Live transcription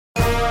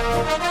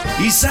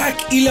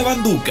Isaac y la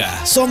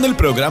Banduka son el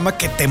programa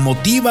que te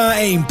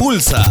motiva e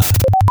impulsa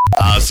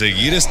a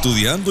seguir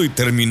estudiando y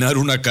terminar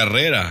una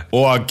carrera.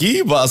 O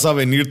aquí vas a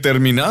venir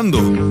terminando,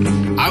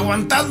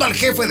 aguantando al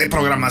jefe de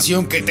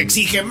programación que te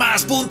exige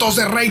más puntos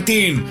de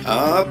rating.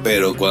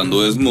 Pero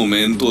cuando es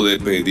momento de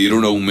pedir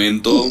un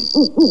aumento,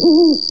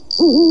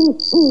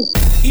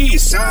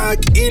 Isaac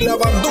y la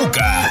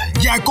Banduka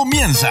ya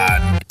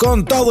comienzan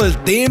con todo el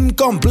team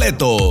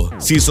completo.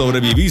 Si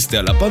sobreviviste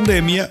a la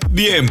pandemia,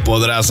 bien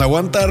podrás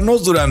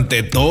aguantarnos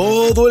durante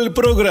todo el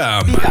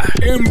programa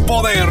en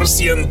Poder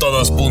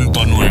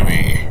 102.9.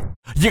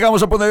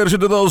 Llegamos a Poder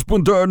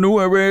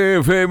 102.9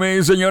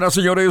 FM, señoras,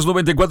 señores,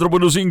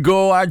 94.5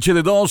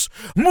 HD2.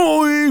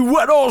 Muy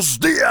buenos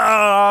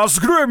días,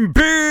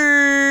 Greenpeace.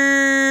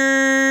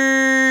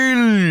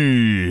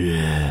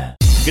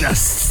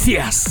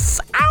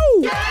 Gracias.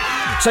 ¡Au!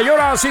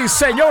 Señoras y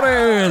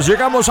señores,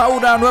 llegamos a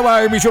una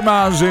nueva emisión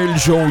más del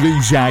show de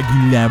Isaac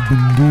y la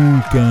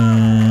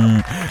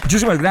Banduka.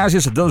 Muchísimas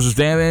gracias a todos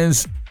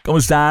ustedes. ¿Cómo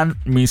están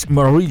mis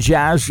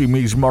morrillas y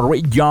mis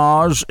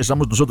morrillos?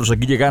 Estamos nosotros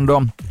aquí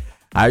llegando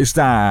a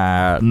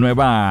esta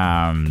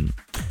nueva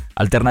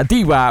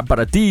alternativa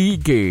para ti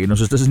que nos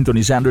estás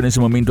sintonizando en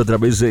ese momento a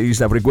través de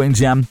esta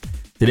frecuencia.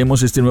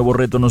 Tenemos este nuevo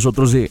reto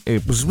nosotros de,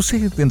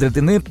 de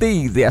entretenerte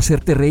y de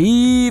hacerte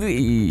reír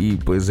y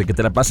pues de que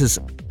te la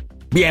pases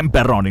bien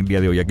perrón el día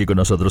de hoy aquí con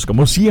nosotros,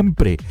 como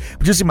siempre.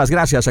 Muchísimas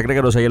gracias.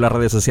 Agréganos ahí en las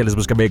redes sociales.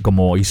 Búscame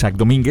como Isaac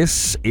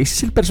Domínguez. Ese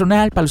es el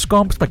personal para los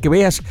comps, para que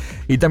veas.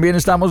 Y también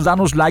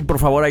danos like, por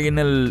favor, ahí en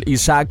el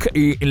Isaac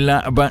y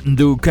la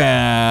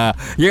Banduka.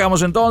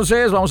 Llegamos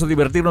entonces. Vamos a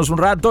divertirnos un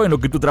rato en lo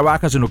que tú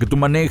trabajas, en lo que tú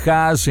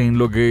manejas, en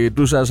lo que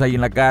tú estás ahí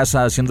en la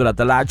casa haciendo la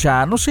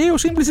talacha. No sé, o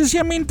simple y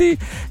sencillamente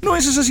no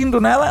estás haciendo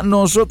nada.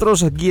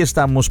 Nosotros aquí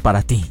estamos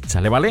para ti.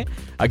 ¿Sale, vale?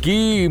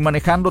 Aquí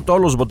manejando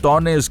todos los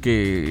botones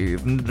que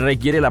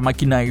quiere la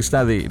máquina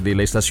esta de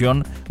la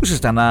estación, pues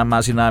está nada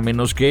más y nada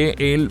menos que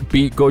el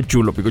Pico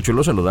Chulo. Pico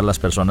Chulo, saluda a las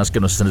personas que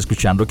nos están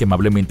escuchando, que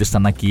amablemente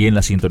están aquí en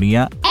la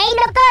sintonía. ¡Hey,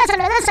 loco!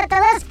 Saludos a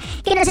todos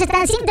que nos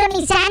están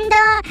sintonizando.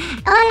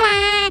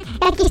 Hola,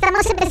 aquí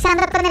estamos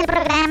empezando con el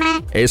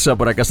programa. Eso,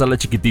 por acá está la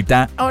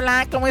chiquitita.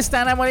 Hola, ¿cómo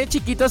están, amores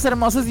chiquitos,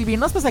 hermosos,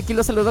 divinos? Pues aquí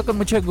los saludo con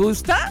mucho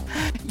gusto.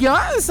 Yo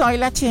soy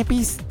la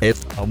Chepis.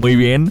 Eso, muy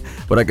bien.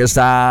 Por acá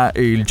está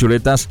el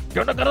Chuletas. ¿Qué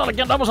onda, carnal?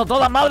 Aquí andamos a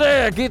toda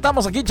madre. Aquí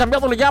estamos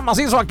chambeándole ya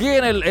macizo aquí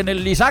en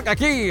el Isaac,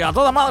 aquí a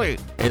toda madre.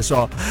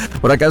 Eso.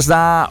 Por acá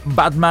está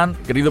Batman,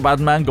 querido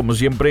Batman, como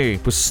siempre,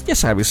 pues ya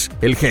sabes,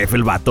 el jefe,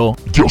 el vato.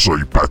 Yo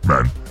soy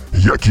Batman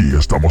y aquí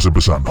estamos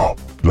empezando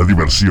la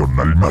diversión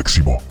al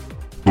máximo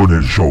con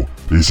el show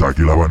Isaac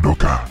y la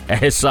Banduka.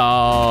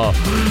 Eso.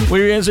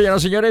 Muy bien,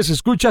 señoras y señores,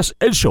 escuchas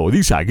el show de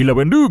Isaac y la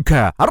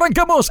Banduka.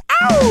 ¡Arrancamos!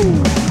 ¡Au!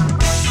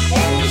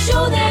 El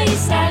show de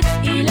Isaac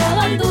y la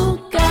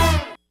Banduka.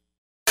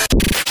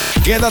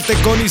 Quédate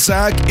con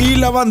Isaac y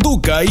la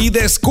Banduka y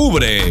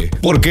descubre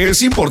por qué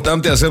es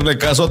importante hacerle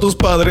caso a tus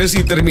padres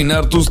y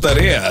terminar tus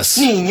tareas.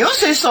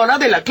 Niños, es hora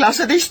de la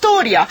clase de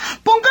historia.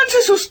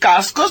 Pónganse sus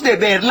cascos de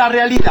ver la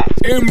realidad.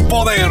 En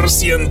Poder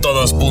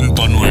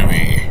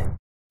 102.9.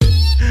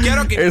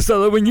 Esta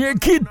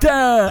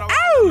muñequita. ¡Au!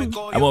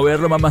 A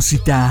moverlo,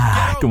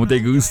 mamacita. Como te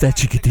gusta,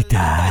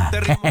 chiquitita.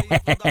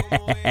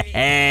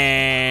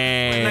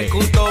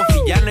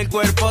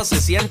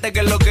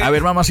 A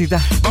ver,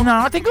 mamacita.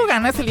 No, tengo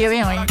ganas el día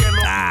de hoy.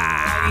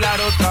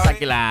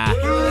 Sáquela.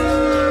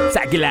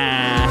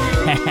 Sáquela.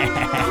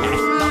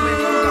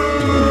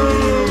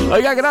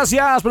 Oiga,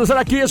 gracias por estar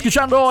aquí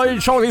escuchando el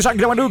show de Isaac y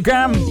la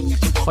Banduka.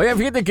 Oigan,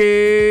 fíjate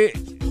que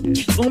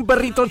un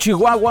perrito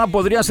chihuahua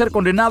podría ser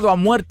condenado a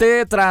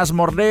muerte tras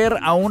morder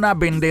a una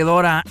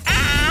vendedora.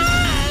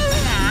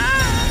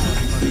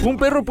 ¿Un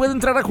perro puede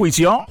entrar a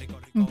juicio?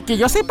 Que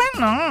yo sepa,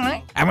 no,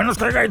 ¿eh? A menos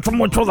que haya hecho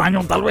mucho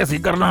daño, tal vez sí,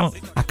 carnal.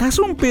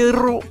 ¿Acaso un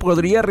perro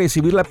podría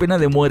recibir la pena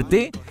de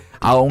muerte?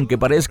 Aunque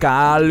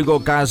parezca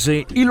algo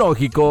casi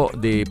ilógico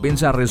de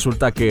pensar,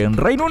 resulta que en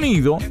Reino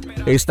Unido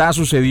está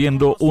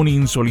sucediendo un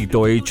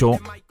insólito hecho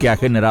que ha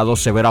generado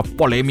severa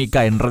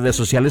polémica en redes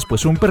sociales,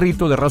 pues un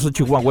perrito de raza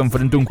chihuahua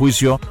enfrenta un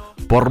juicio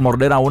por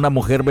morder a una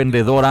mujer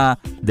vendedora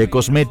de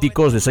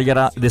cosméticos,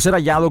 de ser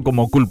hallado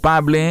como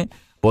culpable.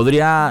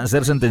 Podría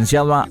ser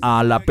sentenciado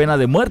a la pena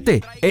de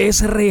muerte. Es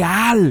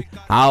real,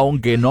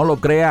 aunque no lo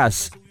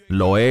creas,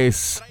 lo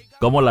es,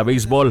 como la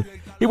béisbol.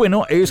 Y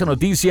bueno, esa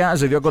noticia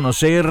se dio a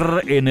conocer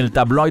en el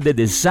tabloide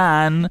The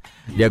Sun.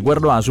 De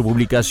acuerdo a su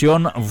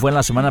publicación, fue en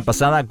la semana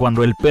pasada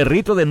cuando el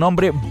perrito de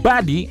nombre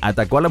Buddy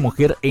atacó a la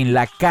mujer en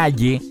la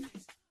calle,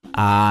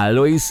 a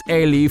Lois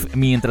Elif,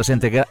 mientras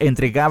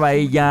entregaba a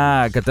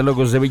ella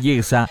catálogos de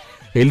belleza.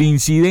 El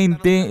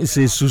incidente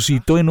se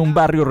suscitó en un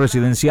barrio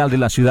residencial de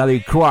la ciudad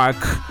de Cork,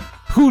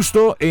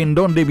 justo en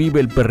donde vive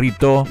el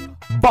perrito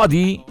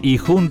Buddy, y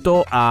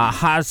junto a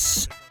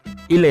Haas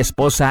y la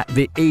esposa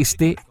de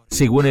este,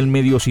 según el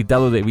medio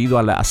citado, debido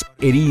a las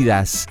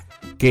heridas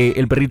que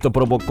el perrito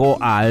provocó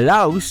a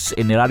Laus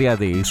en el área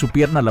de su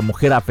pierna. La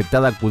mujer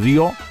afectada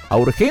acudió a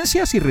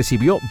urgencias y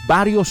recibió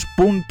varios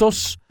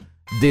puntos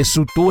de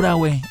sutura,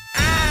 güey.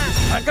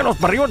 verdad que los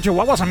perrillos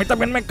chihuahuas a mí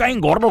también me caen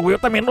gordos, güey.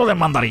 Yo también los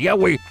demandaría,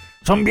 güey.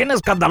 Son bien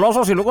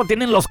escandalosos y luego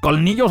tienen los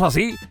colmillos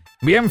así,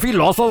 bien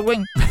filosos, güey.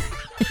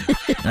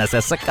 No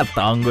seas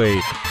sacatón, güey.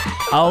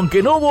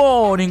 Aunque no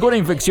hubo ninguna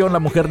infección, la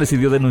mujer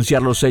decidió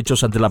denunciar los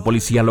hechos ante la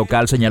policía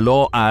local.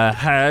 Señaló a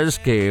Haas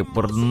que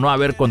por no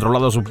haber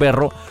controlado a su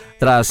perro,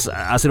 tras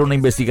hacer una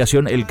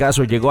investigación, el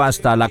caso llegó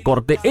hasta la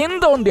corte,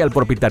 en donde al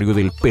propietario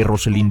del perro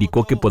se le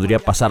indicó que podría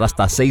pasar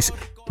hasta 6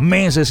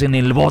 meses en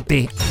el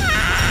bote.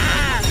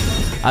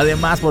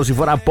 Además, por si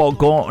fuera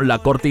poco, la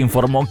corte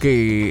informó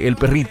que el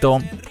perrito,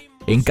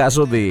 en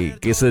caso de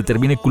que se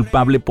determine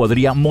culpable,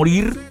 podría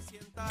morir.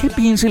 ¿Qué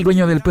piensa el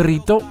dueño del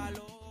perrito?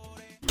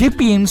 ¿Qué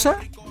piensa?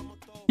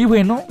 Y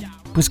bueno,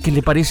 pues que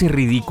le parece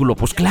ridículo.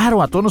 Pues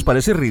claro, a todos nos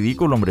parece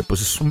ridículo, hombre.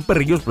 Pues son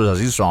perrillos, pues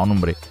así son,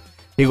 hombre.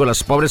 Digo, la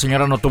pobre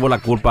señora no tuvo la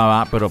culpa,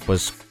 ¿va? Pero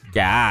pues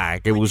ya,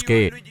 que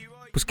busque,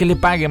 pues que le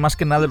pague más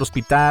que nada el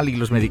hospital y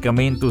los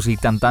medicamentos y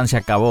tan se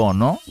acabó,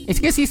 ¿no?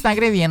 Es que sí está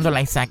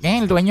agrediéndola, Isaac, ¿eh?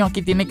 El dueño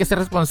aquí tiene que ser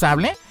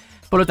responsable.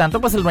 Por lo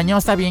tanto, pues el dueño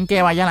está bien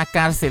que vaya a la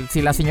cárcel.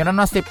 Si la señora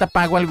no acepta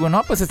pago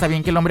alguno, pues está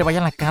bien que el hombre vaya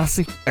a la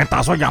cárcel.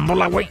 ¿Estás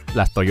oyéndola, güey?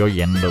 La estoy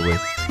oyendo, güey.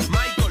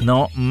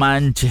 No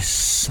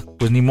manches.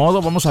 Pues ni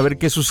modo, vamos a ver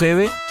qué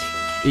sucede.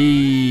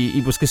 Y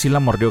pues que sí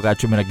la mordió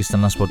gacho. Mira, aquí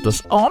están las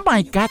fotos. Oh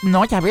my God,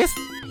 no, ya ves,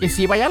 que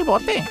sí vaya al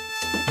bote.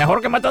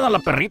 Mejor que metan a la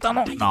perrita,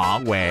 ¿no? No,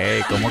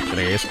 güey, ¿cómo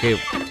crees que...?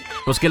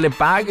 Pues que le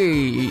pague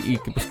y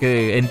pues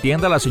que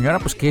entienda a la señora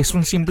pues que es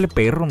un simple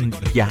perro.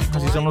 Ya,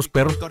 así son los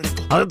perros.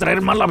 Ha de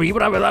traer mala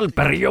vibra, ¿verdad? El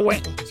perrillo,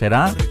 güey.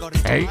 ¿Será?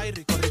 Hey,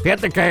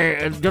 fíjate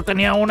que yo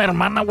tenía una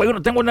hermana, güey.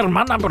 No tengo una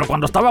hermana, pero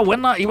cuando estaba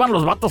buena iban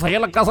los vatos allá a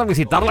la casa a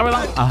visitarla,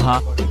 ¿verdad?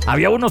 Ajá.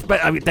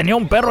 Tenía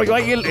un perro yo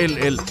ahí,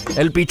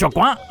 el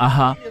pichocuá.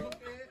 Ajá.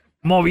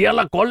 Movía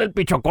la cola el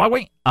pichocuá,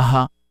 güey.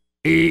 Ajá.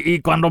 Y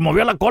cuando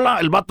movía la cola,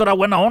 el vato era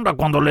buena onda.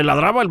 Cuando le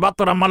ladraba, el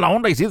vato era mala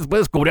onda. Y sí, después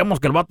descubríamos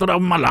que el vato era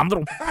un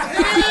malandro.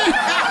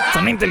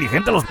 Son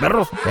inteligentes los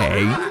perros.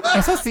 Hey.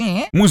 Eso sí,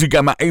 ¿eh?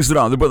 Música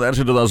maestra de Poder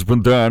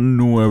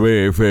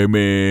 102.9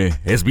 FM.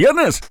 Es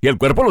viernes y el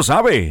cuerpo lo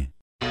sabe.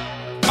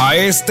 A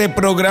este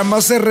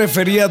programa se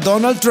refería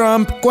Donald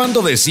Trump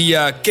cuando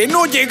decía que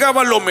no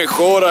llegaba lo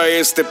mejor a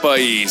este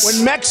país.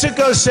 When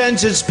Mexico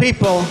sends its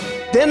people,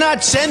 they're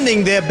not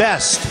sending their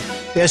best.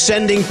 They're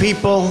sending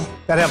people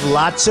that have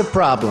lots of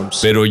problems.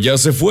 Pero ya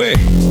se fue.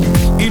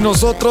 Y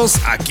nosotros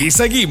aquí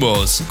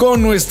seguimos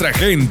con nuestra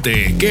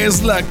gente, que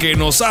es la que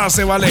nos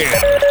hace valer.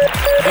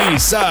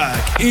 Isaac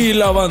y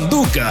la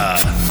Banduka.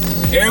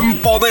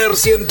 En Poder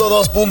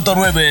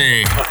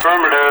 102.9.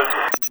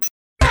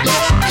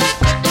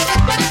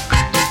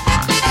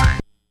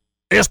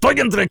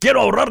 Estoy entre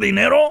quiero ahorrar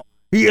dinero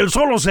y el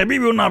solo se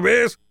vive una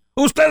vez.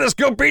 ¿Ustedes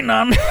qué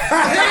opinan?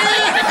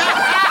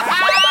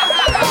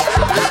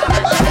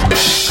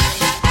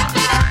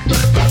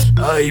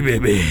 Ay,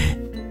 bebé,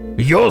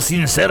 yo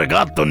sin ser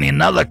gato ni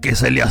nada que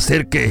se le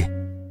acerque,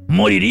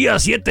 moriría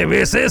 7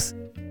 veces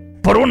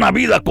por una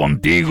vida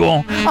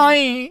contigo.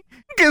 Ay,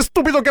 qué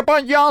estúpido, qué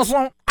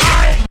payaso.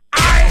 Ay,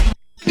 ay.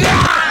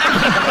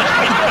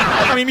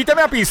 A mí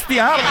invítame a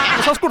pistear.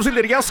 Esas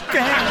cursilerías,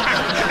 ¿qué?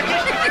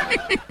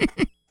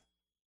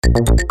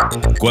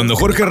 Cuando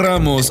Jorge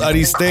Ramos,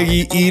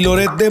 Aristegui y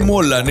Loret de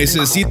Mola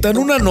necesitan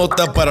una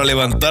nota para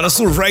levantar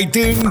su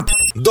rating,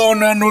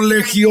 Don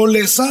Anolegio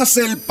les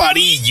hace el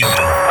parillo.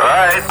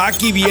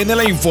 Aquí viene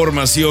la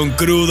información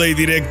cruda y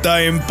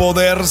directa en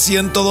Poder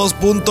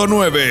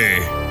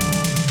 102.9.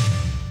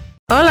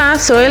 Hola,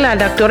 soy la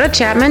doctora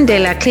Chapman de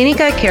la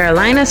clínica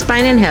Carolina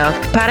Spine and Health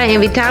para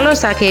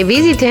invitarlos a que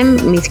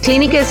visiten mis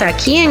clínicas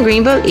aquí en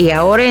Greenville y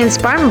ahora en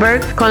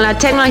Spartanburg con la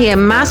tecnología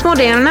más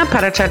moderna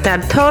para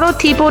tratar todo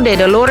tipo de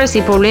dolores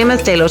y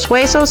problemas de los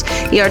huesos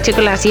y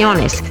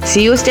articulaciones.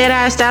 Si usted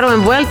ha estado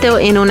envuelto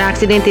en un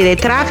accidente de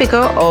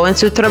tráfico o en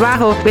su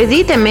trabajo,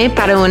 visíteme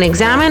para un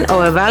examen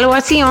o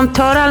evaluación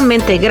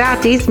totalmente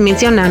gratis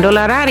mencionando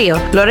la radio.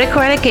 Lo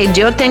recuerde que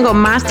yo tengo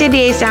más de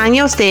 10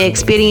 años de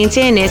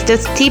experiencia en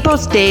estos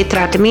tipos de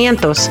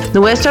tratamientos.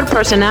 Nuestro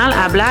personal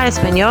habla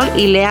español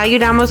y le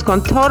ayudamos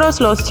con todos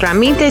los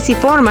trámites y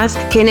formas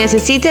que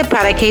necesite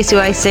para que su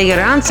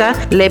aseguranza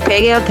le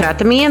pegue el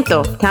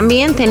tratamiento.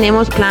 También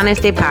tenemos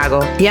planes de pago.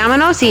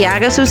 Llámanos y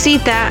haga su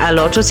cita al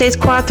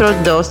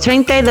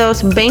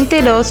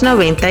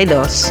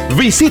 864-232-2292.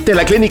 Visite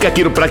la clínica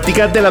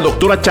quiropráctica de la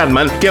doctora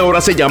Chapman, que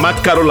ahora se llama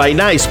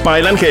Carolina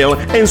Spine and Health,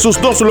 en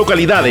sus 2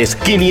 localidades,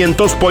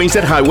 500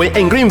 Poinsett Highway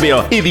en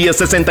Greenville y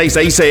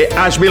 1066C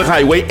Asheville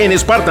Highway en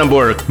Spartanburg.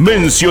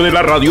 Mencione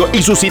la radio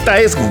y su cita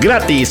es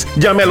gratis.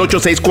 Llame al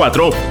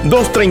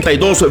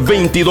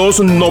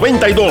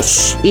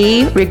 864-232-2292.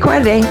 Y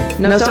recuerde,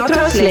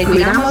 nosotros le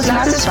cuidamos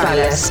las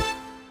espaldas.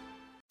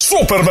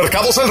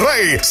 Supermercados El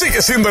Rey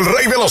sigue siendo el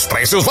rey de los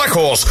precios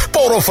bajos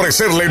por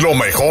ofrecerle lo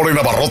mejor en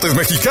abarrotes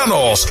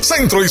mexicanos,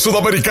 centro y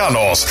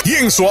sudamericanos. Y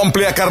en su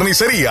amplia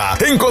carnicería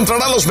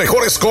encontrará los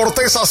mejores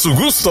cortes a su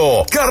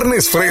gusto.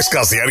 Carnes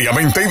frescas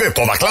diariamente y de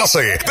toda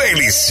clase.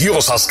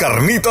 Deliciosas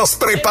carnitas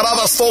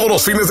preparadas todos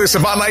los fines de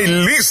semana y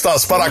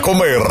listas para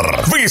comer.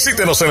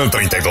 Visítenos en el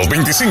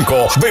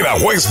 3225 de la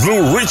West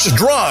Blue Ridge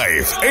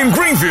Drive en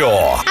Greenville.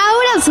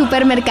 Ahora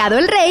Supermercado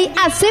El Rey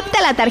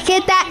acepta la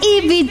tarjeta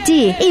EBT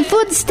y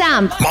Food Stamp.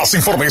 Más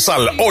informes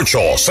al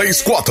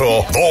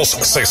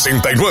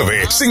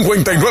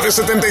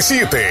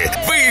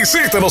 864-269-5977.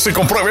 Visítenos y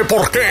compruebe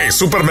por qué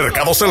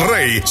Supermercados El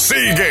Rey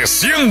sigue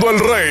siendo el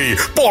rey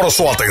por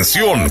su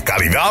atención,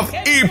 calidad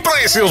y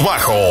precios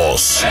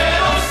bajos.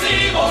 Pero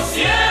sigo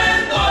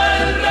siendo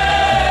el rey.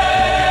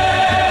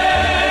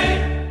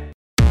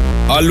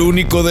 Al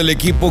único del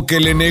equipo que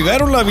le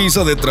negaron la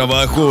visa de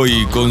trabajo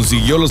y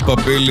consiguió los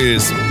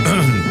papeles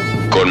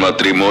con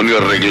matrimonio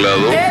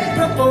arreglado. Te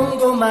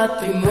propongo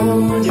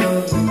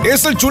matrimonio.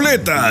 Es el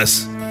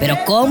Chuletas. Pero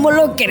 ¿cómo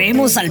lo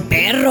queremos al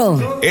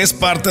perro? Es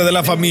parte de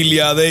la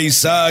familia de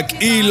Isaac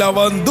y la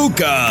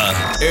Banduka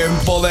en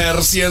Poder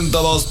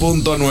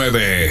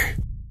 102.9.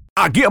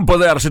 Aquí en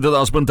Poder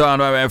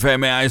 102.9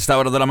 FM a esta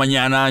hora de la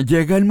mañana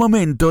llega el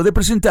momento de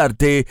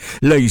presentarte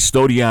la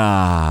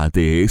historia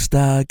de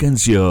esta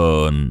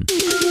canción.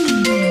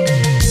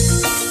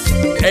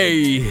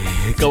 ¡Ey!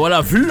 ¡Como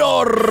la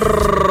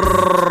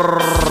flor!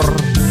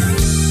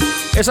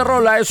 Esa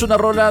rola es una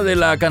rola de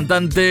la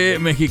cantante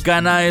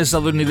mexicana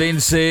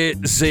estadounidense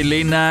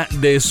Selena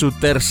de su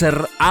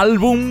tercer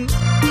álbum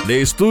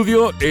de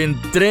estudio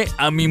Entré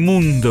a mi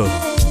mundo.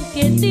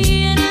 Que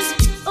tienes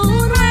un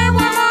nuevo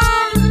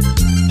amor,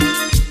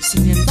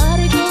 sin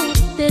embargo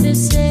te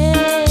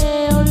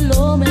deseo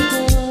lo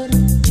mejor.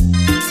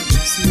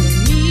 Si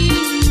en mí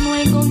no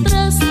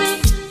encontraste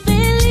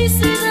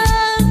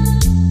felicidad,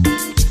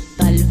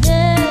 tal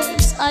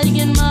vez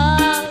alguien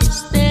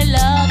más te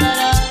la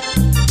dará.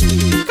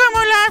 Como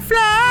la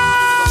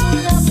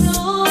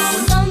flor,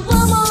 con tanto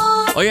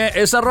amor. Oye,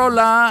 esa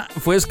rola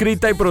fue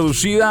escrita y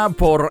producida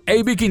por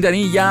A.B.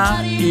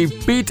 Quintanilla y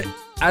Pete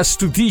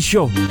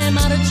Astudillo.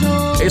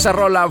 Esa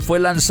rola fue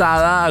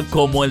lanzada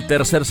como el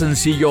tercer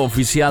sencillo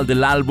oficial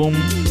del álbum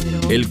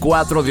el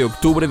 4 de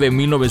octubre de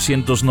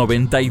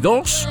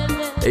 1992.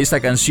 Esta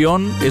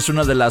canción es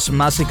una de las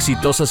más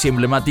exitosas y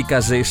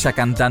emblemáticas de esa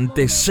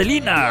cantante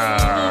Selena.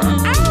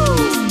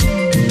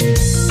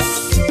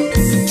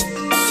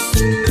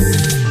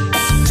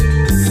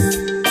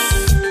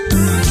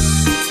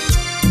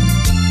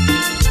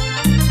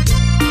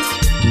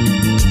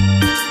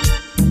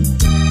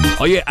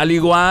 Oye, al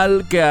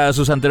igual que a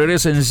sus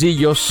anteriores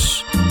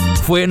sencillos,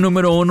 fue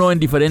número 1 en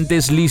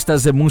diferentes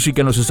listas de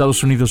música en los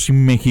Estados Unidos y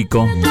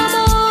México.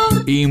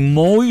 Y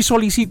muy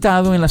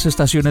solicitado en las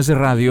estaciones de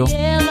radio,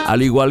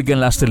 al igual que en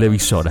las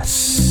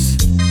televisoras.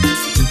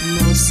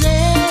 No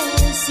sé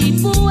si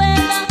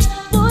pueda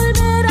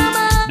volver a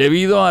amar.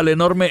 Debido al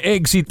enorme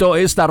éxito,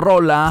 esta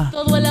rola,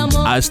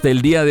 hasta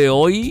el día de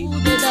hoy,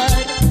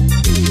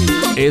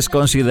 es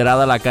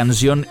considerada la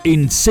canción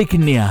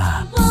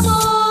insignia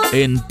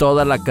en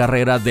toda la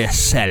carrera de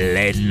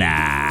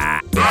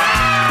Selena.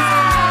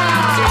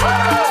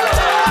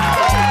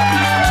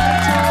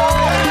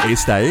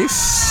 Esta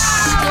es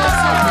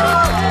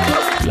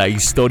la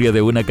historia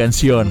de una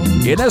canción.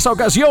 Y en esta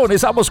ocasión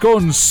estamos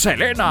con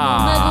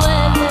Selena.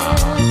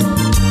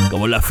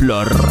 Como la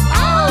flor.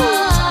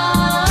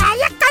 ¡Ay,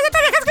 cállate,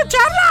 deja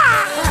escucharla!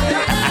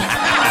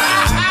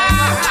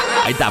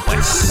 Ahí está,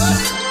 pues.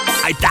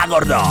 Ahí está,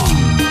 gordo.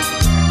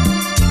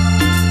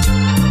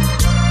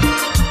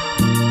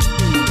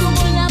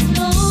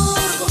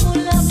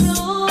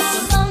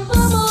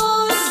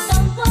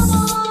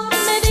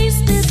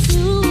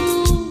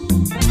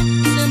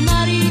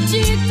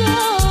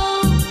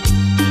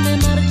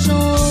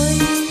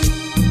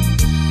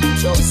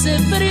 Sé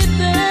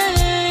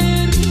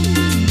perder,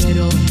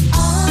 pero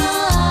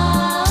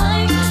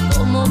ay,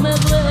 cómo me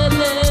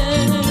duele,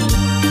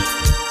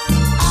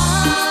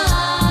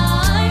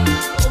 ay,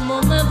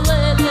 cómo me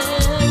duele,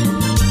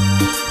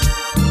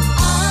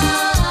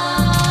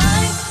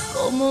 ay,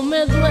 cómo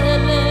me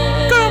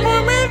duele,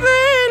 ¡Cómo me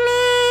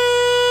duele!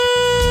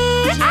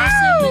 yo sé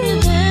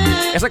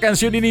perder. Esa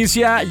canción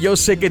inicia: yo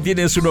sé que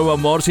tienes un nuevo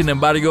amor, sin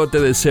embargo te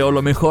deseo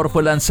lo mejor.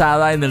 Fue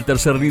lanzada en el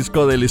tercer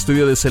disco del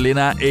estudio de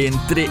Selena,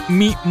 Entre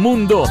mi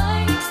mundo,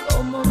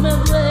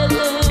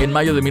 en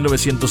mayo de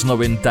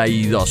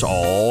 1992.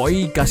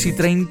 Hoy casi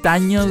 30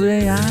 años,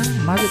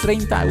 más de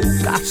 30,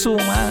 caso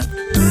más.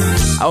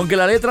 Aunque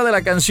la letra de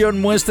la canción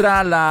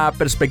muestra la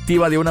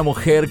perspectiva de una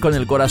mujer con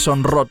el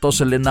corazón roto,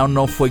 Selena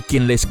no fue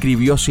quien la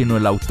escribió, sino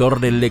el autor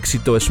del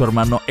éxito es su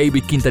hermano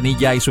A.B.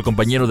 Quintanilla y su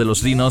compañero de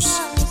los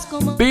dinos,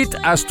 Pete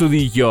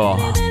Astudillo.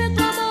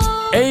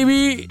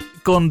 A.B.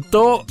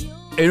 contó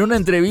en una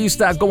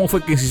entrevista cómo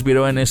fue que se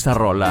inspiró en esta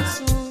rola.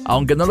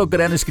 Aunque no lo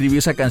crean, escribí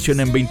esa canción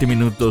en 20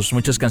 minutos.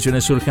 Muchas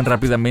canciones surgen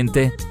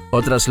rápidamente,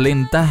 otras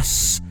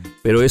lentas,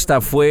 pero esta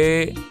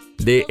fue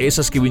de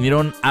esas que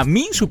vinieron a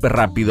mí súper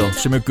rápido.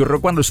 Se me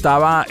ocurrió cuando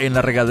estaba en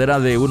la regadera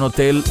de un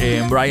hotel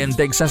en Bryan,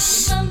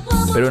 Texas.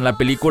 Pero en la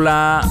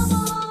película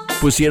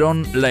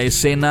pusieron la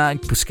escena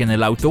pues que en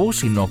el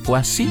autobús y no fue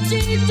así.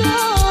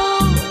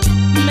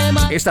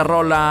 Esta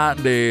rola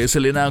de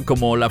Selena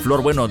como La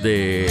Flor, bueno,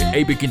 de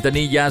A.B.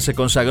 Quintanilla, se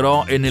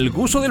consagró en el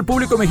gusto del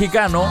público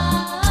mexicano.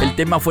 El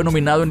tema fue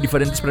nominado en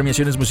diferentes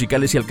premiaciones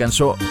musicales y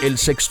alcanzó el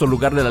 6º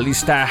lugar de la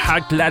lista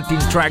Hot Latin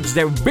Tracks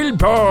de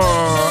Billboard.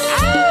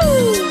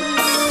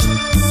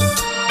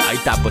 Ahí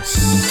está, pues.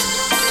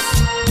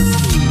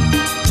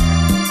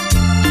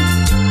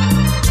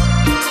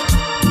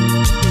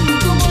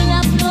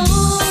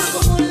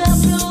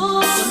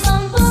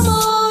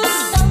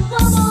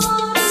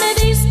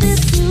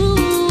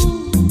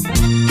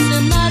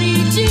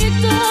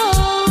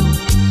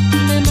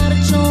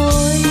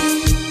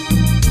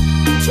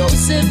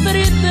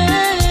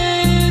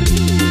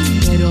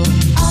 Pero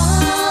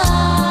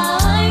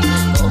ay,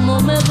 cómo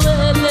me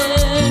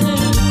duele.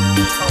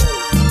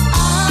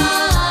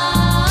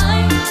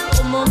 Ay,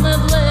 cómo me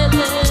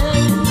duele.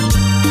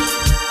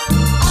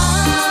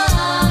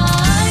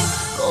 Ay,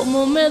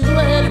 cómo me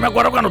duele. Yo me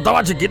acuerdo cuando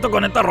estaba chiquito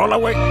con esta rola,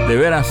 güey. De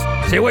veras.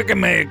 Sí, güey, que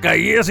me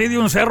caí así de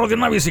un cerro de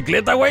una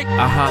bicicleta, güey.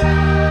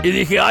 Ajá. Y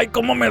dije, ay,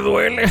 cómo me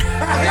duele.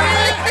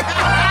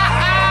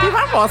 Qué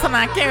famoso,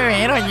 nada que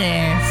ver,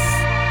 oye.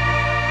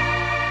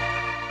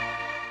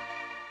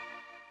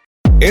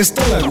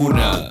 Esta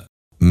laguna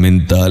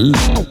mental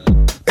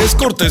es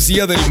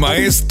cortesía del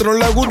maestro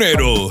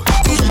lagunero.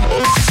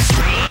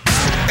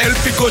 El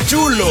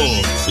picochulo.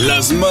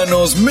 Las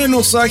manos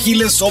menos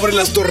ágiles sobre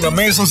las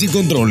tornamesas y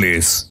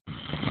controles.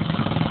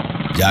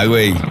 Ya,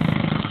 güey.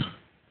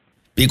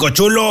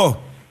 Picochulo.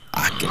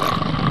 Ah, qué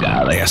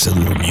largada, ya se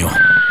durmió.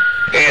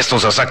 Esto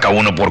se saca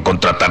uno por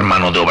contratar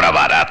mano de obra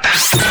barata.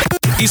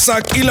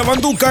 Isaac y la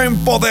Banduka en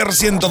Poder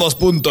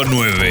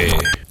 102.9.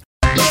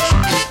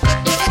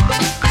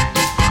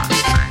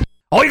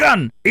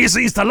 ¡Oigan! ¿Y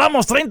si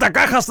instalamos 30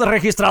 cajas de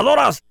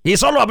registradoras y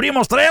solo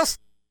abrimos 3?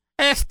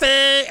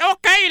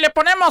 Ok, le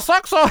ponemos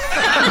Oxxo.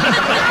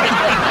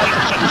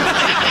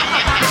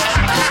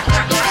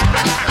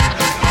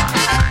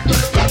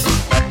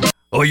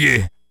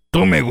 Oye,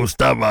 tú me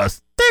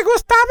gustabas. ¿Te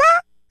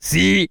gustaba?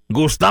 Sí,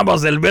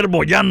 gustabas del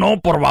verbo ya no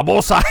por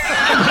babosa.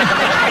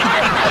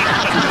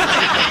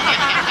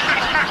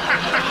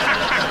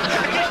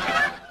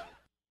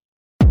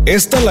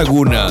 Esta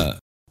laguna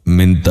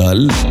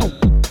mental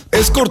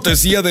es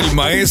cortesía del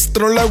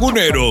maestro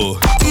lagunero.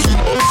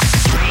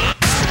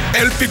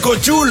 El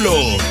picochulo.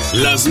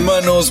 Las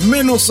manos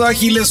menos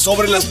ágiles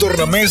sobre las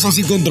tornamesas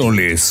y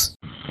controles.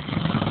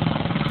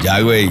 Ya,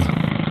 güey.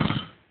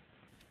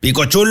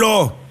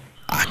 Picochulo.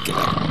 Ah, qué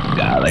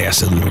largada, ya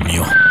se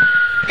durmió.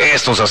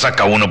 Esto se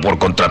saca uno por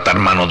contratar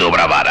mano de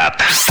obra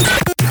barata.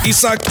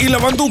 Isaac y la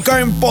Banduka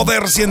en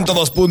Poder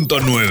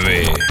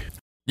 102.9.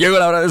 Llegó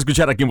la hora de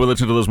escuchar aquí en Poder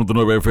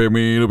 102.9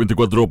 FM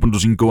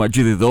 94.5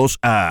 HD2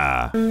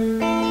 a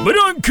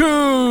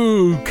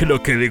Bronco, que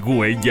lo que de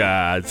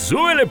huella.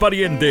 Súbele,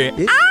 pariente.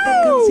 Esta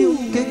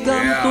canción que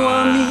canto,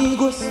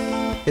 amigos,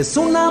 es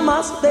una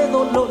más de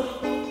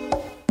dolor.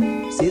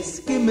 Si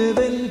es que me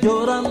ven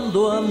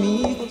llorando,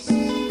 amigos,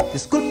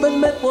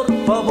 discúlpenme por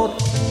favor.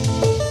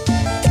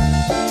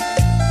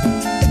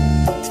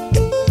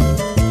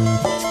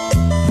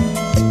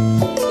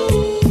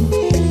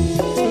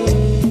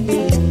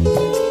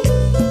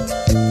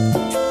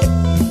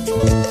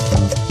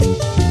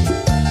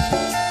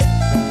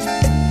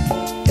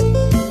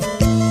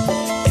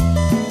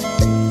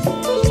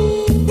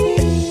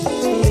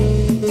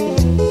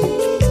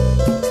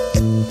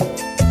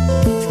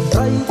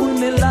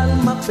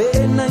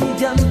 Pena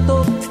y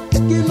llanto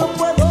que no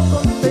puedo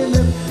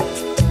contener.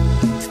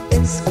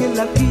 Es que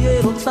la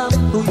quiero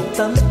tanto y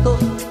tanto,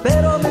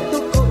 pero me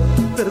tocó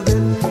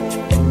perder.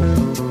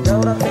 Y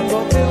ahora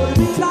tengo que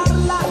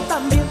olvidarla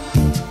también,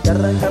 y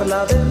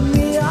arrancarla de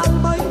mi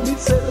alma y mi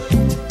ser,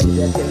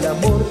 de aquel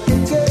amor que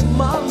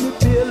quema mi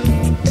piel.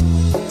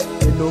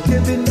 Que no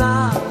quede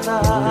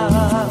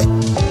nada,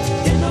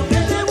 que no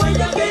quede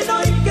huella, que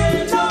no y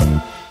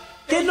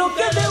que no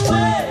quede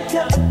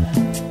huella.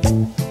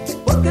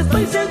 Porque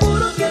estoy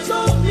seguro que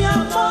tú, mi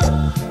amor,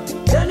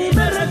 ya ni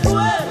me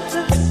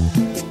recuerdes.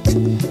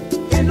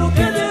 Que no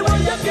quede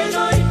huella, que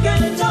no y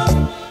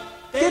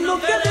que no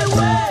quede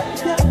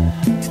huella.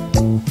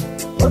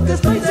 Porque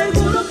estoy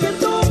seguro que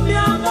tú, mi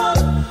amor,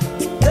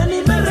 ya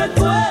ni me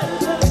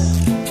recuerdes.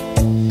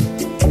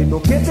 Que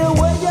no quede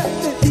huella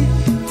de ti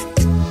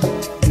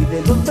y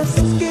de los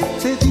besos que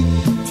te di,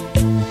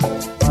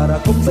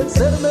 para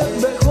convencerme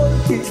mejor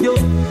que yo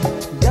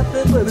ya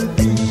te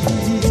perdí.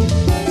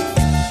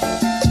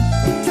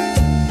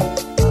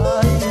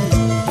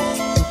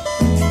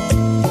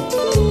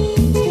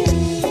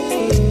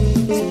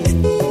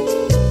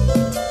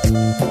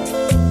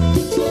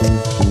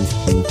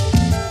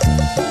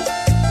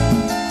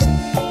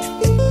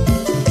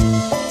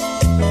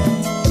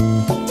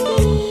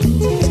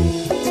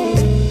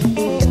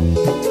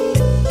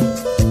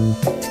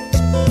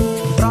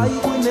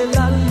 Traigo en el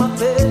alma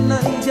pena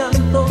y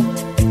llanto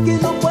que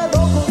no puedo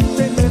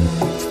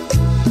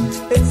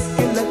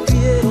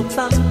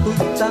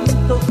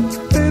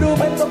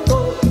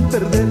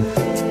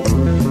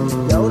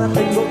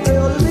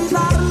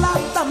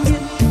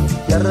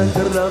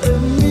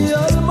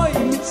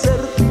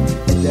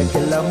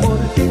el amor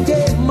que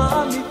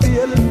quema mi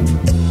piel,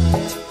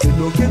 que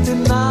no quede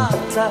nada,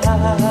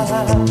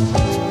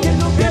 que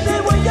no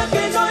quede huella,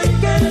 que no y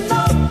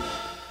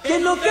que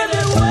no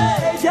quede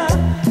huella,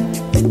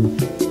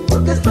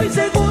 porque estoy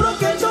seguro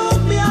que tú,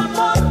 mi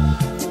amor,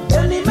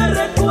 ya ni me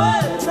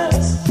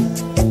recuerdas,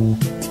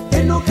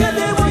 que no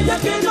quede huella,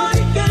 que no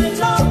y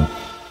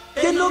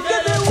que no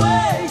quede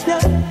huella,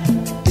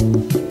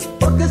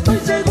 porque estoy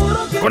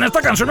seguro que... Con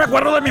esta canción me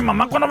acuerdo de mi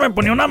mamá cuando me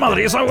ponía una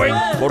madriza, güey.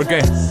 ¿Por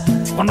qué?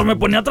 Cuando me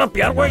ponía a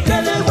trapear, güey. Que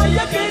no quede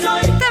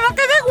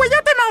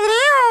huella, te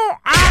madreo.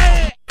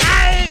 ¡Ay!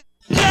 ¡Ay!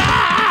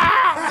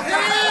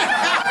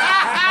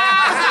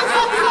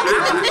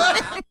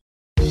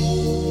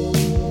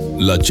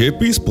 La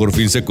Chepis por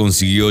fin se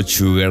consiguió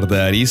Sugar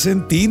Daddies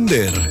en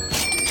Tinder.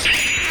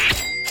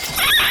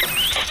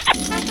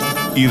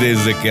 Y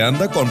desde que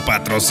anda con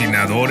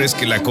patrocinadores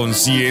que la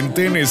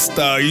consienten,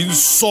 está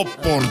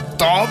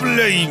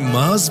insoportable y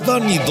más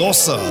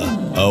vanidosa.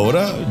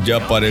 Ahora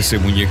ya parece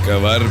muñeca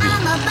Barbie.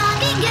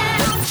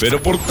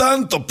 Pero por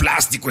tanto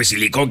plástico y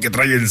silicón que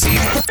trae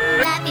encima.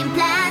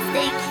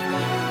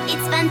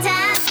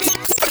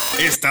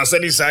 Estás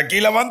en Isaac y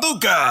la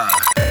Banduka.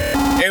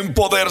 En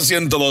Poder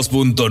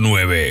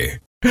 102.9.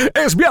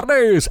 ¡Es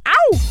viernes!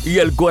 ¡Au! Y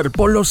el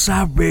cuerpo lo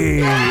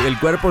sabe. El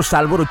cuerpo está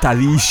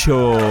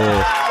alborotadillo.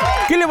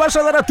 ¿Qué le vas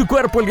a dar a tu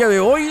cuerpo el día de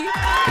hoy?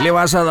 ¿Le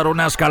vas a dar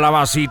unas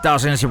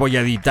calabacitas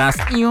encebolladitas?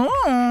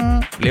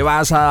 ¿Le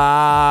vas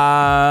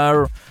a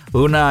dar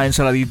una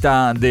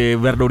ensaladita de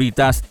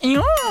verduritas?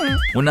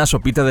 ¿Una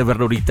sopita de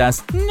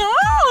verduritas?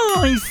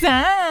 No,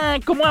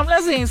 Isaac, ¿cómo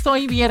hablas de esto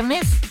hoy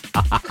viernes?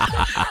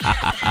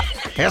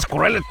 Es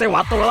cruel este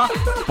vato, ¿verdad?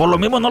 Por lo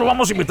mismo no lo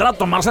vamos a invitar a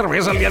tomar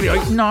cerveza el día de hoy.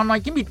 No, no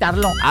hay que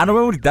invitarlo. ¿Ah, no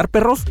voy a invitar,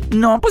 perros?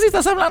 No, pues si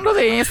estás hablando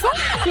de eso,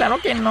 claro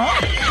que no.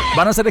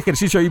 ¿Van a hacer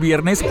ejercicio hoy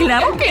viernes?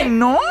 ¡Claro que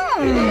no!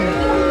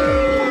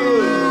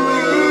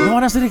 No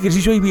van a hacer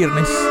ejercicio hoy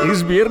viernes.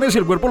 Es viernes y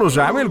el cuerpo lo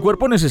sabe. El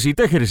cuerpo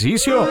necesita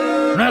ejercicio.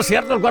 No es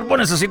cierto, el cuerpo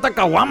necesita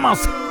caguamas.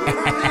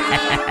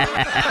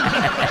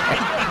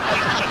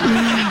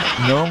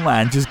 No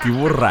manches, qué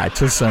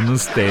borrachos son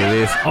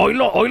ustedes.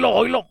 Oilo.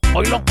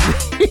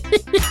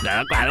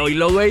 Nada, claro,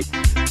 oilo, güey.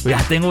 Ya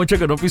tengo mucho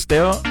que no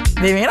pisteo.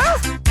 ¿De veras?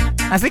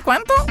 ¿Hace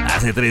cuánto?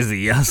 Hace 3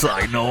 días.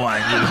 Ay, no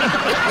manches.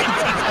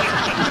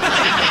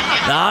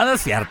 No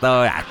es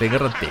cierto. Ya tengo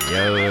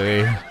ratillo,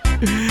 güey.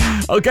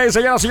 Ok,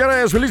 señoras y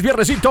señores, feliz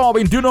viernesito,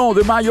 21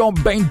 de mayo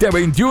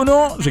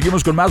 2021.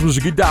 Seguimos con más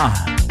musiquita.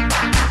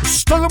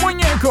 Todo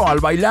muñeco al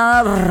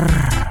bailar,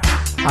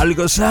 al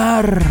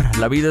gozar.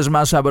 La vida es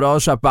más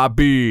sabrosa,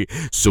 papi.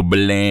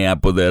 Súbele a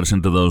Poder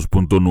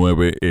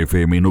 102.9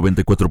 FM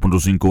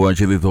 94.5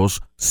 HD2.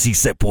 Sí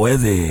se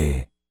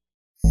puede.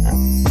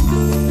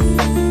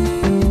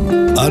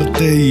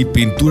 Arte y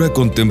pintura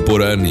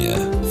contemporánea,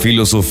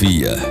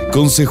 filosofía,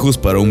 consejos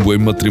para un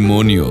buen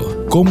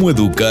matrimonio, cómo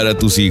educar a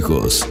tus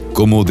hijos,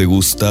 cómo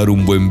degustar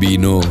un buen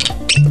vino.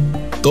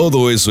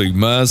 Todo eso y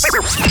más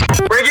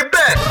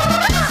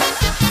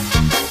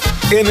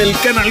en el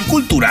canal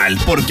cultural,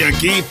 porque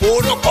aquí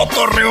puro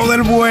cotorreo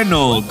del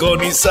bueno,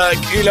 con Isaac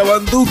y la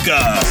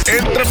Banduka.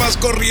 Entre más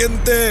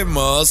corriente,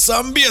 más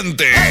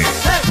ambiente.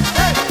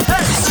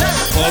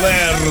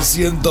 Poder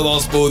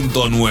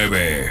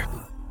 102.9.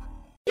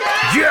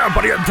 ¡Yeah,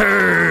 pariente!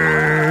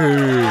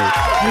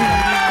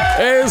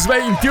 Es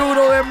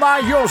 21 de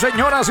mayo,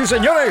 señoras y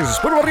señores.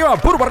 Puro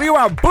para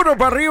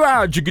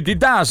arriba,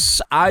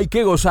 chiquititas. Hay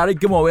que gozar, hay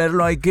que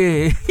moverlo, hay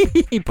que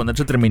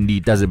ponerse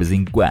tremenditas de vez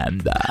en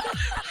cuando.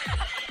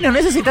 No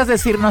necesitas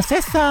decirnos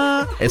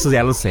eso. Eso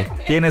ya lo sé.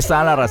 Tienes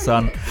toda la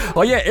razón.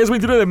 Oye, es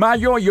 21 de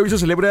mayo y hoy se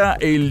celebra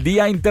el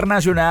Día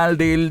Internacional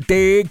del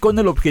Té con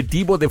el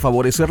objetivo de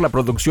favorecer la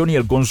producción y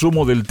el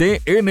consumo del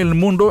té en el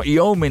mundo y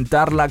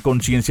aumentar la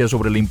conciencia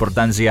sobre la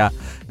importancia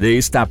de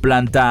esta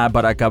planta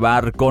para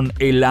acabar con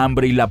el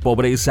hambre y la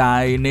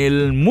pobreza en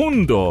el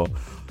mundo.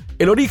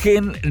 El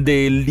origen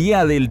del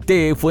Día del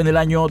Té fue en el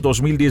año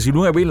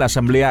 2019. La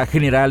Asamblea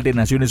General de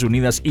Naciones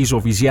Unidas hizo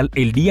oficial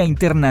el Día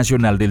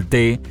Internacional del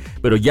Té,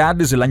 pero ya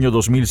desde el año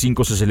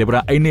 2005 se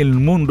celebra en el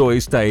mundo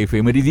esta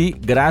efeméride,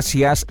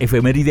 gracias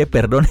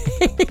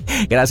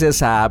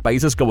a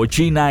países como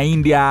China,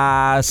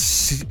 India,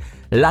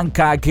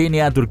 Lanka,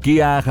 Kenia,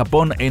 Turquía,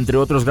 Japón, entre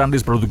otros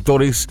grandes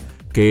productores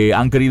que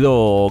han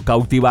querido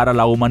cautivar a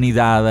la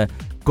humanidad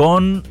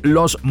con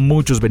los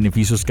muchos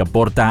beneficios que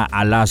aporta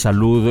a la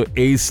salud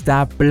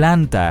esta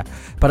planta.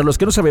 Para los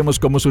que no sabemos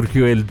cómo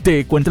surgió el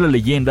té, cuenta la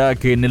leyenda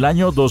que en el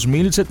año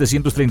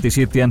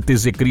 2737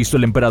 a.C.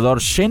 el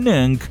emperador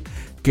Shennong,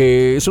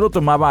 que solo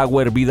tomaba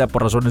agua hervida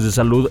por razones de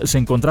salud, se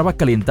encontraba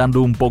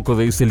calentando un poco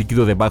de este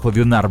líquido debajo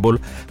de un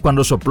árbol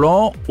cuando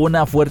sopló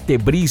una fuerte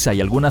brisa y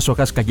algunas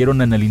hojas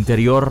cayeron en el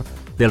interior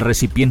del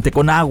recipiente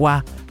con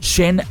agua.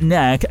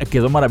 Shennong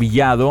quedó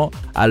maravillado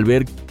al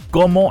ver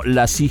cómo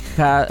las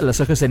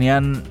hojas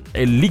tenían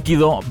el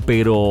líquido,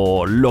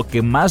 pero lo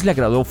que más le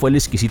agradó fue el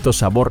exquisito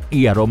sabor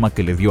y aroma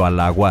que le dio al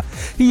agua.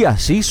 Y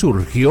así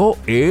surgió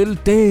el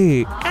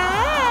té.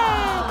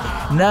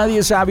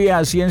 Nadie sabe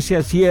a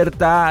ciencia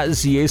cierta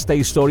si esta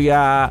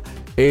historia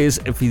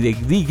es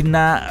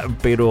fidedigna,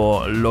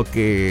 pero lo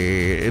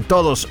que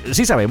todos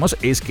sí sabemos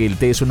es que el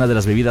té es una de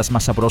las bebidas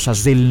más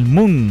sabrosas del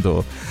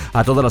mundo.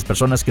 A todas las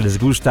personas que les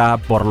gusta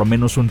por lo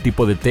menos un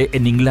tipo de té,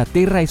 en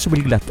Inglaterra es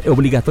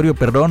obligatorio,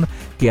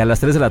 que a las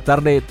 3 de la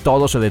tarde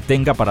todo se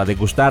detenga para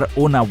degustar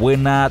una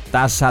buena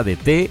taza de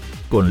té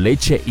con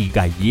leche y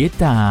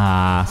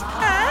galletas.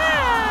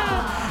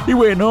 Y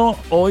bueno,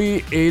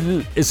 hoy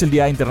es el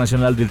Día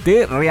Internacional del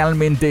Té.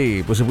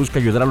 Realmente pues se busca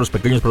ayudar a los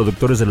pequeños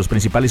productores de los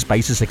principales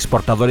países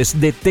exportadores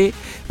de té.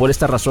 Por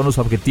esta razón, los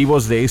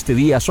objetivos de este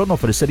día son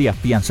ofrecer y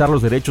afianzar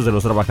los derechos de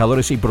los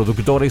trabajadores y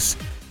productores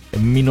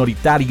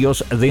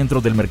minoritarios dentro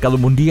del mercado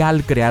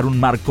mundial, crear un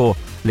marco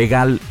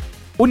legal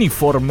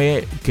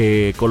uniforme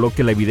que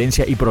coloque la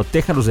evidencia y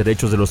proteja los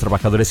derechos de los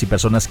trabajadores y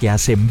personas que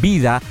hacen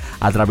vida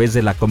a través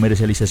de la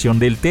comercialización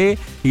del té,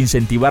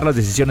 incentivar las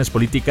decisiones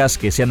políticas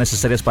que sean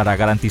necesarias para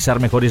garantizar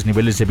mejores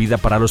niveles de vida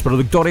para los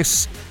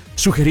productores,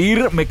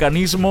 sugerir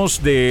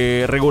mecanismos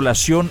de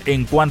regulación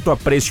en cuanto a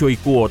precio y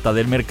cuota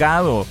del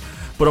mercado,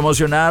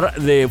 promocionar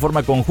de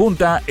forma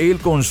conjunta el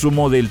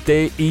consumo del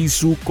té y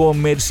su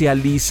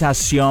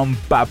comercialización,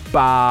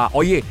 papá.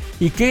 Oye,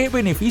 ¿y qué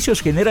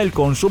beneficios genera el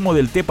consumo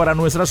del té para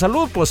nuestra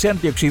salud? Posee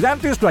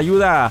antioxidantes, lo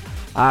ayuda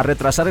a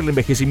retrasar el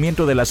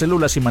envejecimiento de las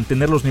células y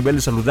mantener los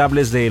niveles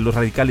saludables de los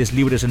radicales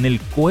libres en el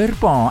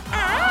cuerpo.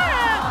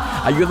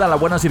 Ayuda a la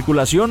buena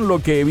circulación,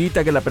 lo que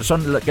evita que las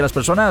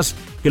personas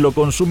que lo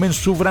consumen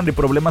sufran de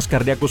problemas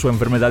cardíacos o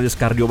enfermedades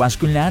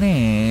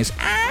cardiovasculares.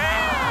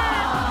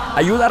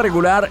 Ayuda a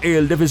regular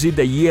el déficit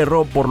de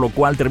hierro, por lo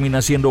cual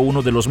termina siendo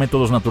uno de los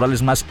métodos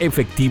naturales más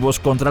efectivos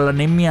contra la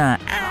anemia.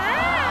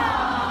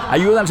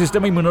 Ayuda al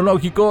sistema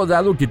inmunológico,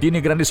 dado que tiene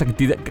grandes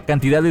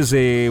cantidades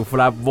de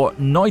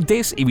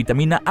flavonoides y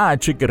vitamina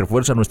H que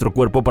refuerza nuestro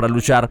cuerpo para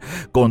luchar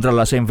contra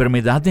las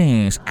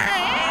enfermedades.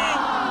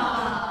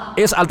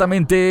 Es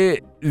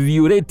altamente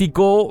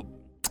diurético,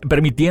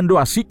 permitiendo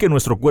así que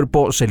nuestro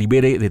cuerpo se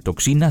libere de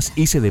toxinas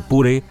y se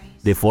depure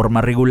de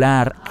forma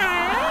regular.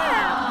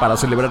 Para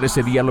celebrar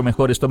ese día, lo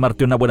mejor es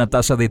tomarte una buena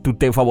taza de tu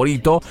té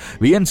favorito,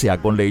 bien sea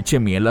con leche,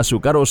 miel,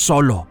 azúcar o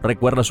solo.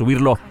 Recuerda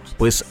subirlo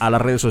pues a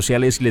las redes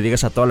sociales y le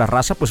digas a toda la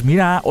raza, pues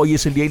mira, hoy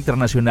es el Día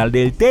Internacional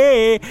del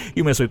Té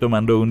y me estoy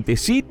tomando un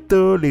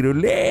tecito,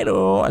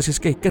 lirulero. Así es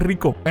que, qué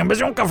rico. En vez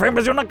de un café, en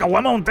vez de una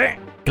caguama, un té.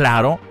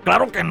 Claro.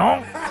 Claro que no.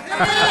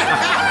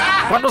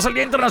 ¿Cuándo es el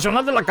Día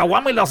Internacional de la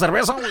Caguama y la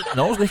cerveza?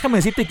 No, déjame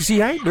decirte que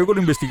sí hay. Luego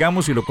lo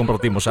investigamos y lo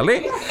compartimos,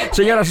 ¿sale?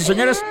 Señoras y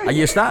señores,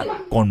 ahí está.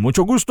 Con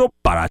mucho gusto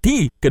para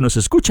ti que nos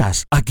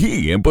escuchas.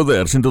 Aquí en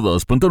Poder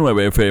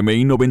 102.9 FM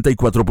y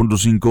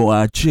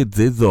 94.5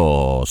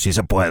 HD2. Si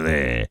se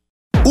puede.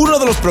 Uno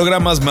de los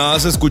programas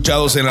más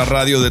escuchados en la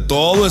radio de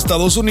todo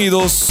Estados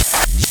Unidos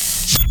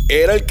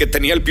era el que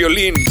tenía el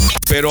Piolín.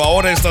 Pero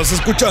ahora estás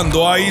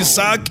escuchando a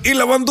Isaac y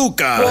la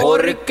Banduka.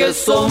 Porque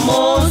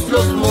somos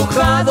los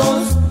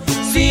mojados,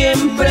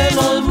 siempre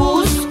nos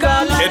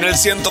busca la... En el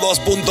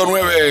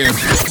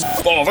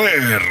 102.9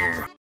 Poder.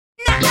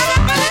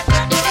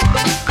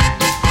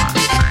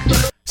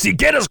 Si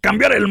quieres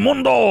cambiar el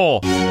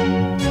mundo,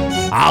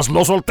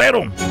 hazlo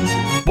soltero.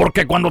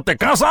 Porque cuando te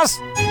casas,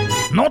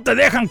 no te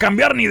dejan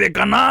cambiar ni de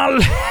canal.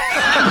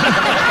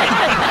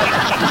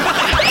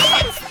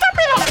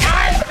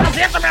 Lo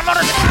siento, mi amor.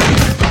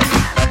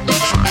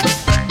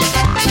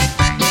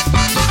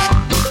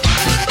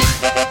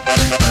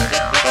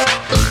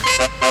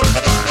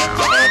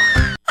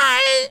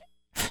 Ay,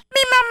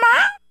 mi mamá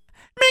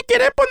me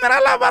quiere poner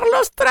a lavar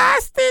los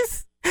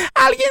trastes.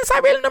 ¿Alguien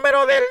sabe el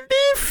número del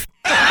DIF?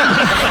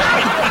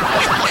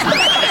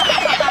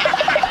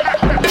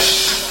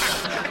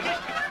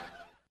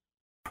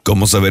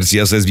 ¿Cómo saber si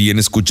haces bien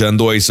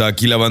escuchando a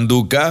Isaac y la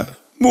Banduka?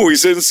 Muy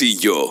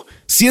sencillo.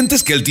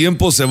 Sientes que el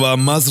tiempo se va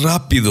más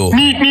rápido.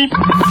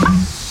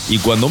 Y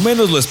cuando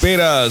menos lo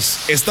esperas,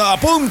 está a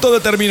punto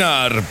de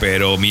terminar.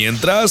 Pero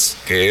mientras,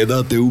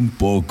 quédate un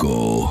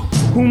poco.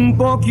 Un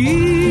poquito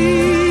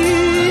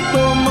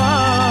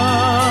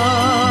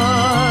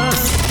más.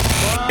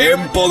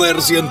 En Poder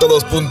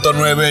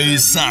 102.9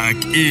 Isaac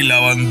y la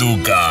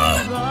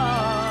Banduka.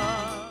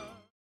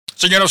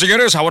 Señoras y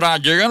señores, ahora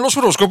llegan los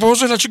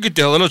horóscopos de la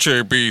chiquitita de la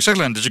Chepi.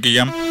 Excelente,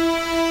 chiquilla.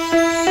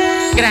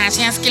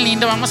 Gracias, qué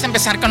lindo. Vamos a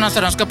empezar con los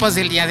horóscopos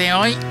del día de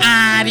hoy.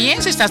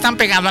 Aries, estás tan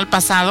pegado al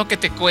pasado que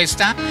te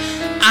cuesta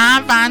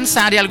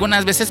avanzar y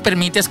algunas veces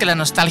permites que la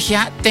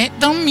nostalgia te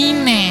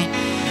domine.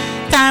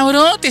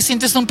 Tauro, te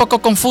sientes un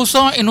poco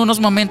confuso, en unos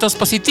momentos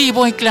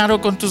positivo y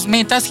claro con tus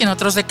metas y en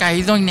otros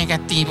decaído y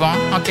negativo.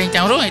 Ok,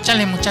 Tauro,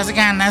 échale muchas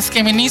ganas.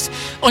 Géminis,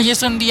 hoy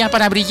es un día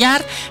para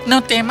brillar.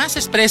 No temas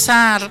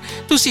expresar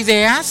tus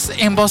ideas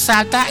en voz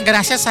alta.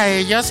 Gracias a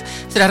ellos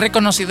serás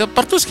reconocido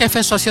por tus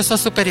jefes, socios o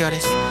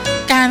superiores.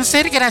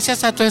 Cáncer,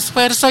 gracias a tu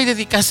esfuerzo y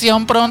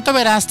dedicación pronto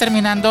verás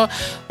terminando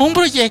un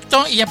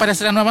proyecto y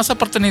aparecerán nuevas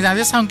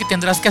oportunidades, aunque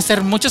tendrás que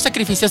hacer muchos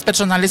sacrificios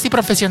personales y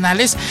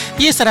profesionales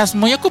y estarás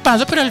muy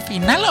ocupado, pero al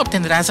final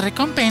obtendrás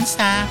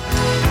recompensa.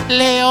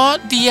 Leo,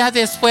 día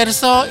de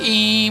esfuerzo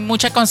y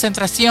mucha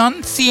concentración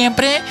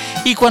siempre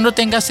y cuando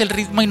tengas el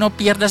ritmo y no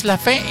pierdas la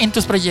fe en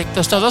tus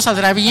proyectos. Todo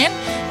saldrá bien,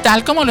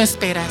 tal como lo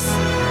esperas.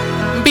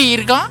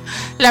 Virgo,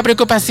 la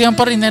preocupación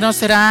por dinero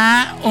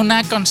será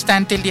una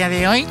constante el día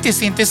de hoy. Te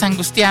sientes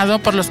angustiado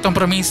por los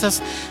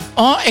compromisos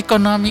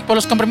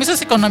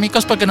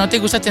económicos porque no te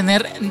gusta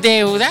tener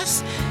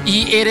deudas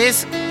y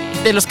eres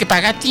de los que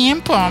paga a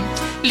tiempo.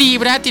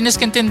 Libra, tienes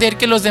que entender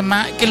que los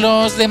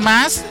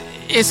demás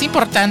es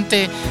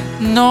importante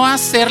no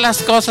hacer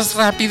las cosas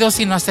rápido,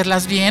 sino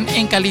hacerlas bien,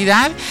 en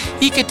calidad,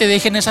 y que te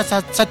dejen esa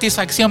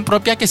satisfacción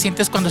propia que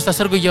sientes cuando estás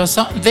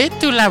orgulloso de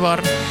tu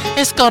labor.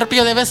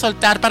 Escorpio, debes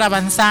soltar para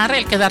avanzar.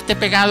 El quedarte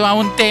pegado a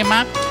un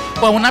tema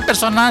o a una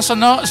persona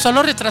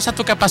solo retrasa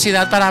tu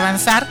capacidad para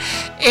avanzar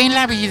en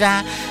la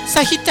vida.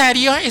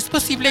 Sagitario, es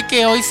posible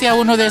que hoy sea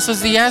uno de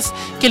esos días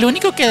que lo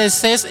único que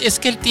desees es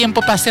que el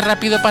tiempo pase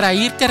rápido para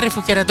irte a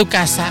refugiar a tu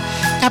casa.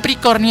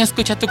 Capricornio,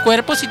 escucha tu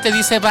cuerpo. Si te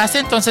dice basta,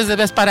 entonces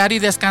debes parar y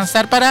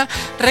descansar para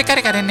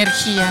recargar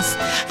energías.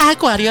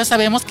 Acuario,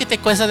 sabemos que te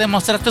cuesta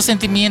demostrar tus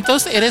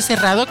sentimientos. Eres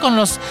cerrado con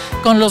las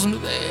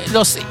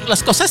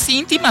cosas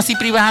íntimas y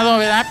privado,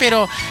 ¿verdad?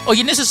 Pero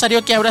hoy es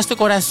necesario que abras tu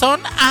corazón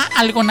a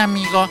algún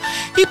amigo.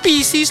 Y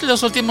Piscis,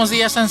 los últimos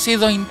días han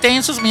sido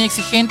intensos, muy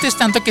exigentes,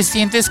 tanto que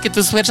sientes que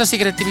tus fuerzas y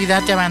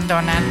creatividad te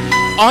abandonan.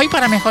 Hoy,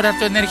 para mejorar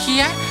tu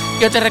energía,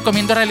 yo te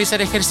recomiendo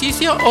realizar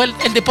ejercicio o el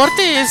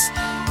deporte es,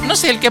 no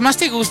sé, el que más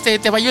te guste.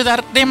 Te va a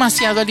ayudar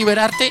demasiado a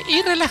liberarte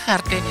y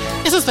relajarte.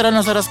 Esos fueron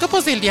los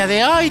horóscopos del día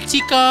de hoy,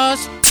 chicos.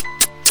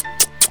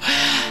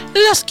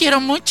 Los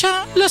quiero mucho,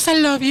 los I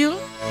love you.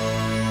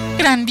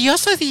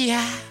 Grandioso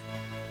día.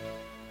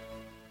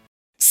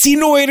 Si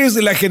no eres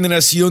de la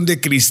generación de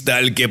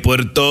cristal que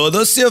por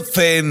todo se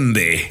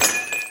ofende.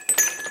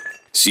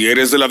 Si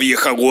eres de la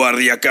vieja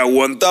guardia que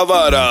aguanta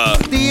vara.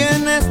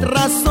 Tienes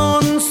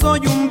razón, soy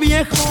un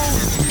viejo.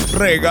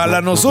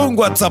 Regálanos un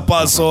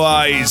WhatsAppazo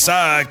a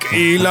Isaac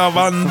y la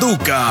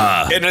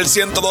Banduka en el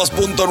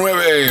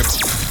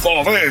 102.9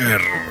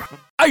 Poder.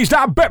 Ahí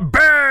está, bebé.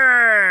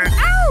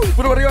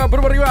 Puro arriba,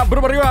 puro arriba,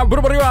 puro arriba,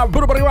 puro arriba,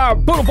 puro arriba,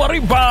 puro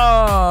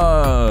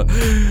arriba.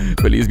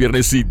 Feliz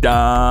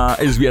viernesita.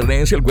 Es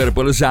viernes y el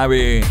cuerpo lo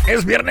sabe.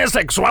 Es viernes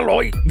sexual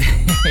hoy.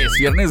 Es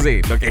viernes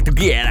de lo que tú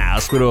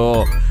quieras,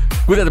 pero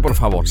cuídate, por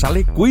favor,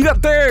 ¿sale?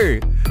 ¡Cuídate!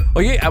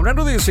 Oye,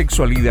 hablando de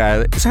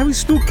sexualidad,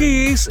 ¿sabes tú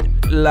qué es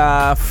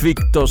la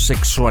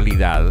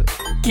fictosexualidad?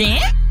 ¿Qué?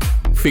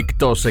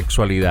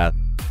 Fictosexualidad.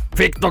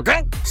 ¿Ficto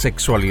qué?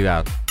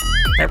 Sexualidad.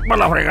 ¿Qué por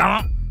la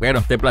fregada?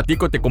 Bueno, te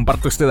platico, te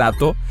comparto este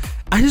dato.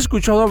 ¿Has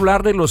escuchado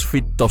hablar de los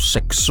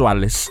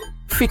fictosexuales?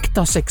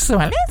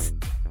 ¿Fictosexuales?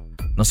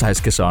 ¿No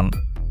sabes qué son?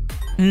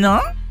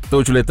 ¿No?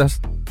 ¿Tú, chuletas?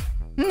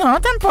 No,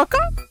 tampoco.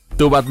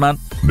 ¿Tú, Batman?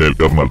 Del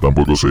carnal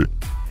tampoco sé.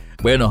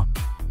 Bueno,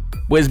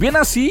 pues bien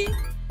así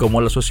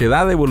como la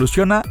sociedad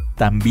evoluciona,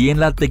 también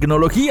la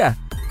tecnología.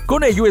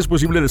 Con ello es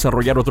posible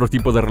desarrollar otro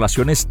tipo de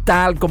relaciones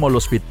tal como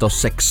los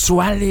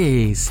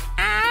fictosexuales.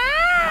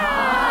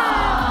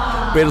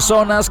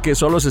 Personas que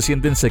solo se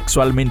sienten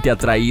sexualmente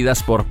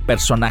atraídas por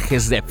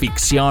personajes de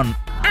ficción.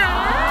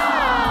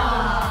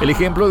 El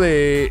ejemplo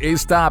de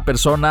esta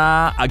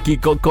persona,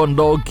 Akiko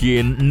Kondo,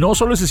 quien no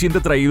solo se siente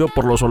atraído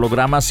por los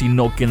hologramas,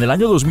 sino que en el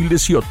año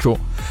 2018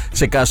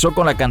 se casó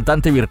con la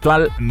cantante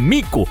virtual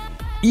Miku.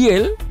 Y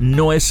él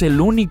no es el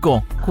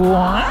único.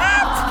 ¿What?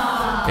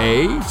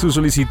 Su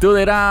solicitud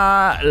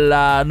era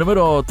la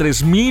número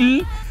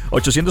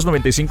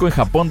 3895 en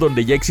Japón,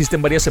 donde ya existen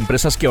varias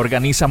empresas que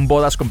organizan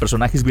bodas con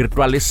personajes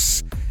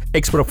virtuales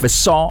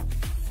exprofesó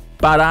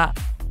para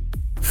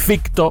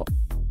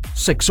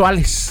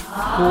fictosexuales.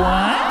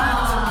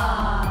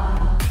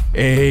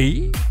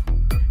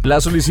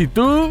 La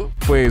solicitud,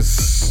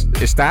 pues,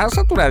 está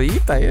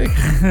saturadita,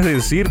 déjame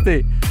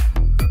decirte.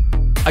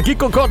 Aquí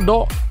con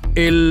Kondo,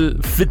 el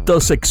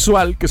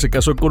fictosexual que se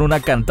casó con una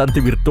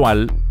cantante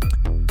virtual.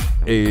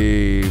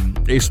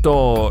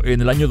 Esto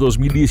en el año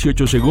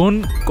 2018,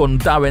 según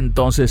contaba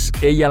entonces,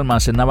 ella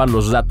almacenaba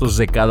los datos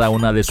de cada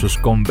una de sus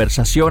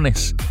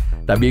conversaciones.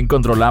 También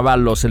controlaba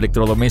los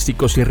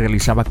electrodomésticos y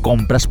realizaba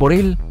compras por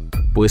él.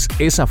 Pues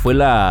esa fue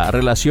la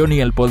relación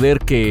y el poder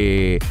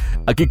que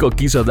Akiko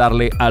quiso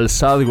darle al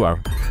software.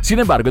 Sin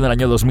embargo, en el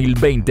año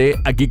 2020,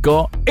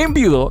 Akiko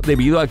enviudó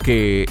debido a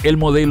que el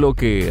modelo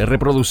que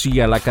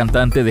reproducía a la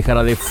cantante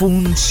dejara de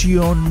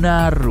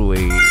funcionar,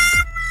 güey.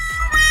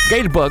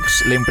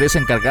 Gearbox, la empresa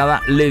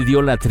encargada, le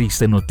dio la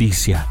triste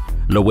noticia.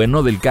 Lo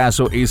bueno del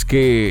caso es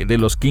que de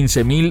los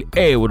 15,000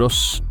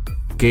 euros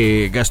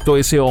que gastó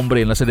ese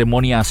hombre en la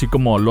ceremonia, así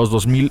como los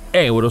 2,000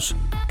 euros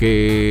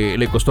que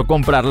le costó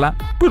comprarla,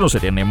 pues no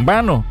serían en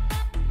vano.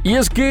 Y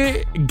es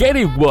que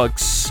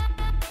Gearbox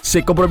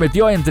se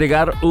comprometió a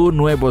entregar un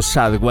nuevo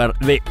software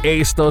de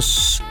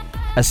estos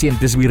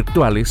asientos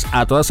virtuales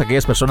a todas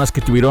aquellas personas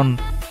que tuvieron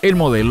el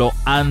modelo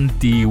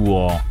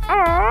antiguo.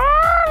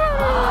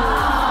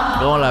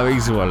 ¿Cómo la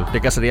ves, igual? ¿Te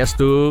casarías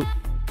tú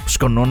pues,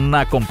 con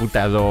una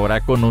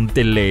computadora, con un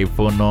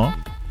teléfono?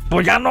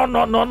 Pues ya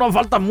no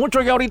falta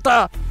mucho. Ya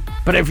ahorita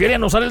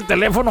prefieren usar el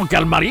teléfono que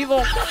al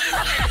marido.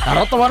 Al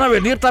rato van a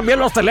venir también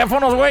los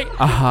teléfonos, güey.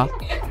 Ajá.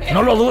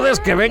 No lo dudes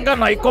que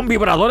vengan ahí con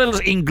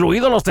vibradores,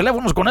 incluidos los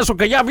teléfonos, con eso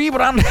que ya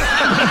vibran. Qué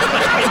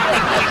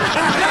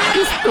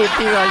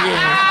estúpido, oye.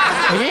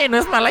 Oye, no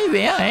es mala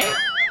idea, ¿eh?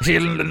 Si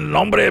el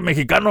hombre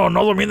mexicano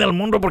no domina el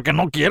mundo porque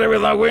no quiere,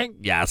 ¿verdad, güey?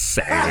 Ya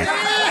sé.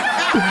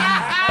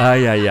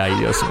 Ay,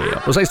 Dios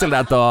mío. Pues ahí está el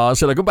dato.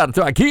 Se lo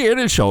comparto aquí en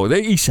el show de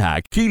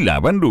Isaac y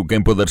la Banduka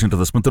en Poder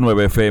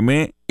 102.9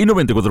 FM y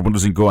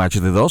 94.5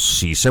 HD2.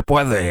 Sí se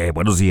puede.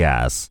 Buenos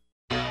días.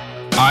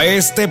 A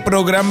este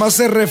programa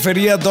se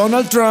refería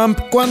Donald Trump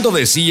cuando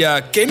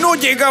decía que no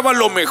llegaba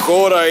lo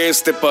mejor a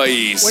este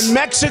país. When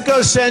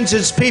Mexico sends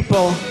its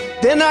people,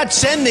 they're not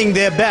sending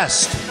their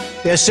best.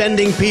 They're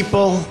sending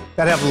people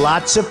that have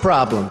lots of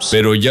problems.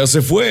 Pero ya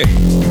se fue.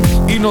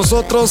 Y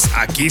nosotros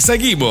aquí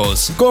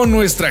seguimos con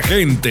nuestra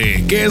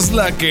gente, que es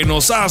la que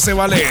nos hace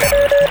valer.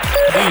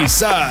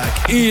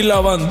 Isaac y la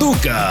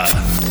Banduka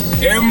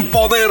en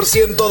Poder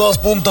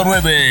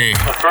 102.9.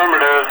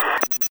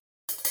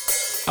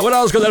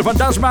 Vámonos con el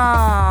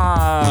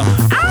fantasma. ¡Au!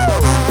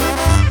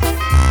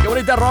 ¡Qué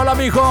bonita rola,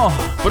 mijo!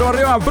 Puro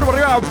arriba, puro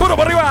arriba, puro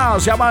para arriba.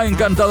 Se llama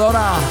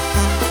Encantadora.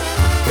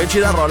 Qué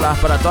chida rola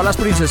para todas las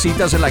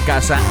princesitas en la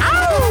casa.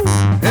 ¡Au!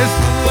 Es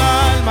tu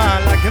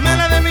alma, la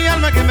gemela de mi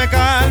alma que me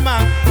calma.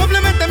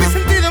 Complementa mi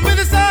sentido, me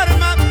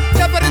desarma.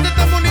 Chaparrita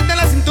tan bonita,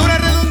 la cintura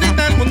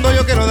redondita. El mundo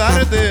yo quiero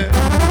darte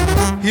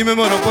y me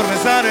muero por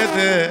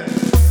besarte.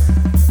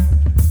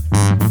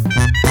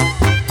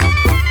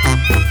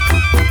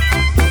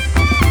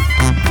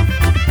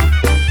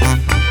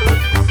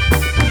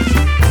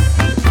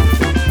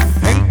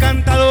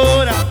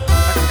 Encantadora,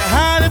 la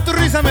carcajada de tu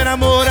risa me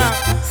enamora.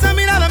 Esa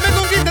mirada me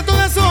conquista a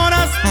todas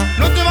horas.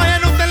 No te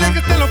vayas, no te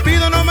alejes, te lo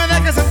pido. No me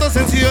dejes, esto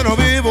sencillo no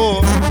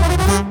vivo.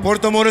 Por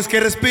tu amor es que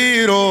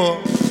respiro.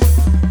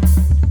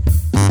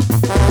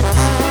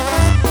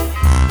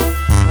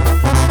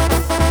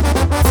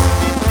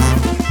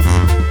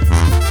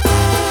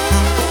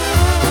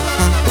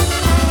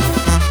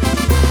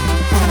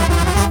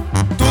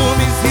 Tú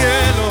mi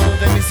cielo,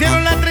 de mi cielo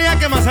la estrella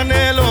que más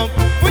anhelo.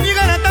 Por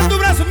llegar a tanto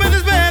brazo me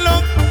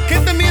desvelo.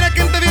 Quien te mira,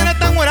 quien te viera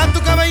tan buena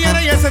tu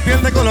cabellera y ese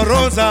piel de color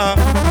rosa,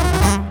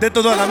 de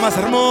todas las más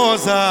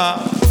hermosa.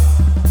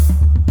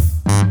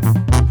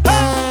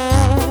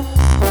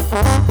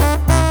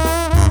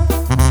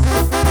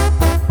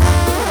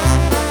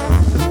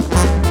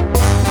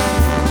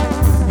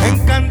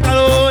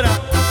 Encantadora,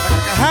 la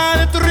carcajada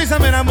de tu risa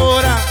me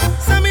enamora.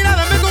 Esa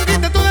mirada me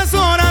conquista a todas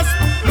horas.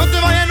 No te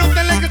vayas, no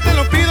te alejes, te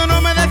lo pido. No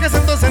me dejes,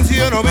 esto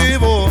sencillo no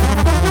vivo.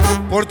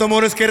 Por tu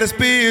amor es que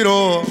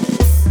respiro.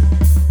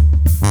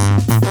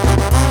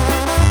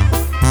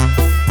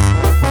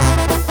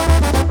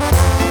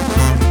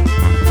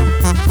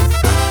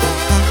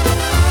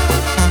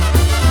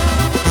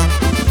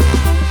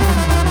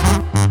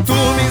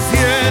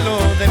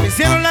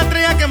 Cielo la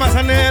estrella que más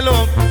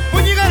anhelo.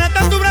 Por llegar a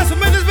tanto brazo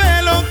me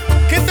desvelo.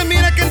 Quien te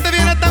mira, quien te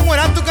viera tan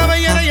buena tu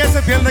cabellera y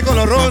ese piel de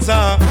color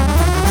rosa,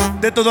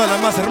 de todas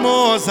las más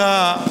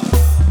hermosa.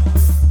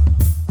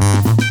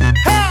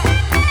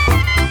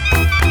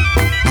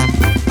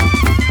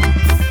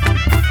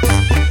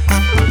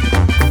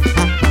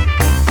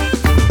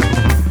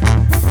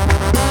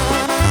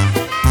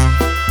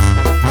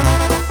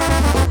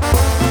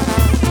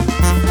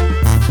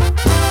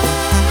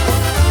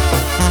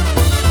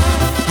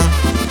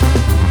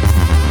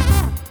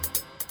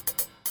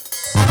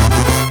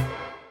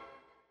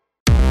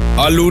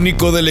 Al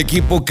único del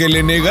equipo que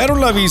le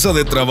negaron la visa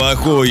de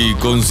trabajo y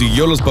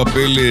consiguió los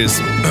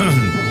papeles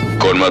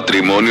con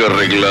matrimonio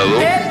arreglado.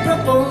 Te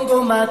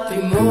propongo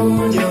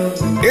matrimonio.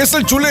 Es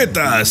el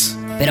Chuletas.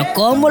 Pero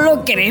 ¿cómo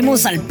lo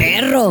queremos al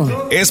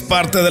perro? Es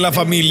parte de la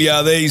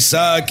familia de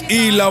Isaac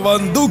y la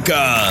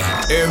Banduka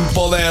en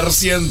Poder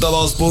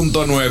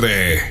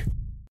 102.9.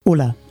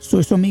 Hola,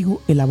 soy su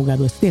amigo el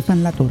abogado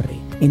Estefan Latorre.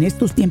 En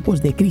estos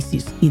tiempos de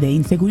crisis y de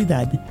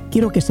inseguridad,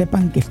 quiero que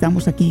sepan que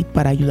estamos aquí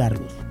para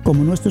ayudarlos.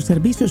 Como nuestros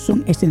servicios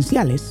son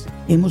esenciales,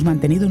 hemos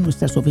mantenido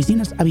nuestras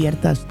oficinas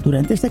abiertas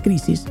durante esta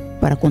crisis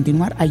para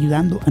continuar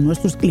ayudando a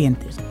nuestros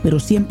clientes, pero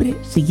siempre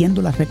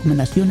siguiendo las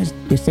recomendaciones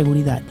de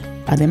seguridad.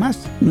 Además,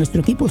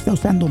 nuestro equipo está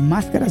usando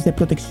máscaras de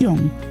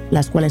protección,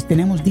 las cuales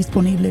tenemos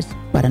disponibles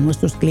para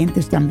nuestros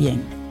clientes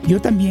también. Yo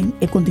también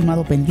he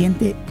continuado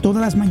pendiente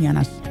todas las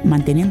mañanas,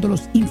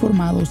 manteniéndolos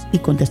informados y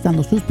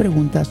contestando sus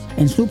preguntas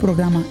en su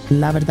programa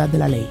La Verdad de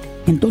la Ley.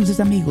 Entonces,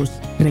 amigos,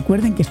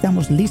 recuerden que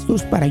estamos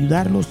listos para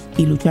ayudarlos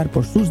y luchar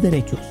por sus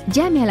derechos.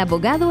 Llame al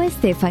abogado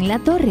Estefan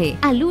Latorre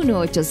al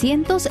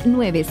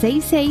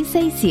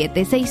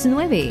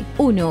 1-800-966-6769.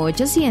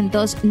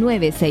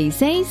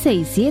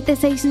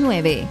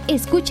 1-800-966-6769.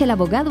 Escuche al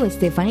abogado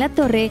Estefan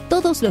Latorre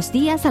todos los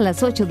días a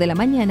las 8 de la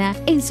mañana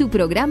en su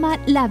programa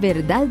La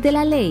Verdad de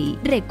la Ley.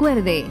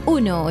 Recuerde,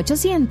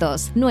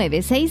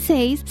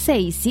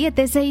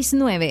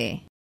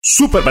 1-800-966-6769.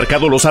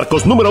 Supermercado Los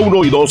Arcos número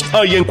 1 y 2,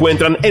 ahí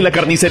encuentran en la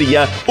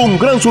carnicería un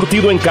gran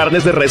surtido en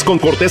carnes de res con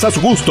cortes a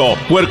su gusto,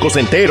 puercos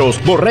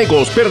enteros,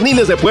 borregos,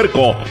 perniles de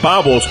puerco,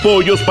 pavos,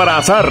 pollos para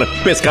asar,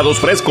 pescados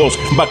frescos,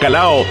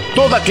 bacalao,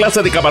 toda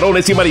clase de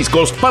camarones y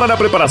mariscos para la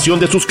preparación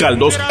de sus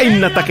caldos.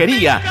 En la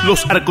taquería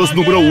Los Arcos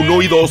número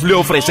 1 y 2 le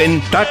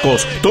ofrecen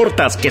tacos,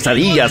 tortas,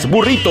 quesadillas,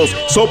 burritos,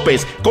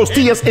 sopes,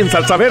 costillas en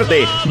salsa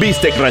verde,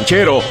 bistec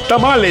ranchero,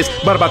 tamales,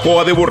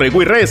 barbacoa de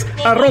borrego y res,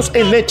 arroz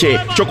en leche,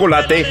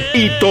 chocolate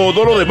y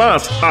todo lo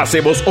demás.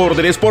 Hacemos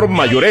órdenes por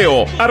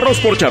mayoreo, arroz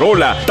por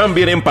charola,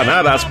 también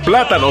empanadas,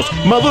 plátanos,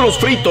 maduros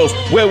fritos,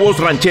 huevos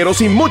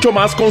rancheros y mucho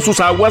más con sus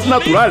aguas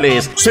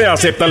naturales. Se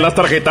aceptan las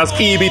tarjetas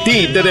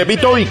EBT de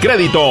débito y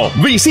crédito.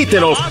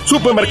 Visítenos,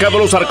 Supermercado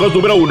Los Arcos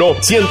número 1,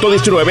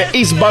 119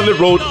 East Valley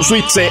Road,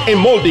 Suite C en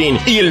Molding,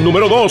 y el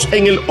número 2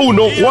 en el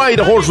 1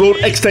 White Horse Road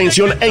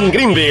Extension en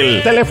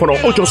Greenville. Teléfono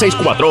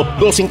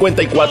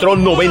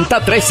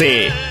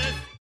 864-254-9013.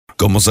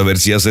 ¿Cómo saber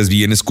si haces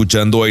bien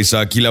escuchando a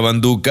Isaac y la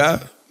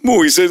Banduka?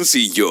 Muy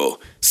sencillo.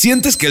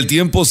 Sientes que el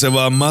tiempo se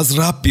va más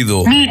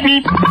rápido.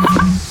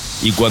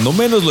 Y cuando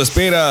menos lo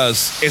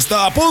esperas,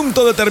 está a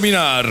punto de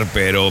terminar.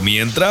 Pero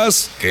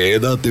mientras,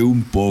 quédate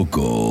un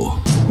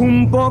poco.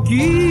 Un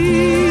poquito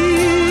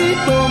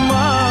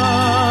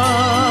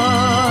más.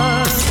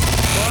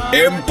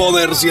 En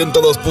Poder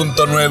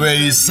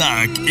 102.9,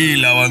 Isaac y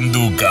la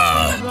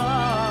Banduka.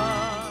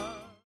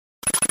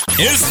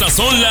 Estas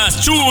son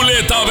las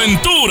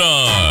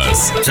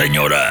chuletaventuras.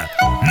 Señora,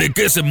 ¿de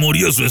qué se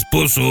murió su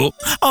esposo?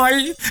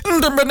 Ay,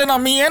 de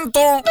envenenamiento.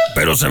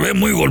 Pero se ve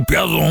muy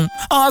golpeado.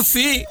 Ah,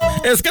 sí,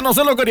 es que no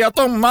se lo quería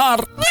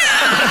tomar.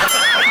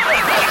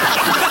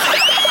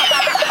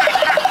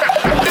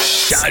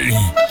 Chale,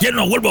 ya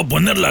no vuelvo a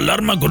poner la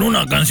alarma con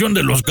una canción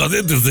de los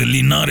Cadetes de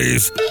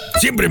Linares.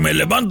 Siempre me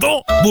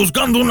levanto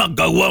buscando una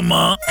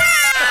caguama.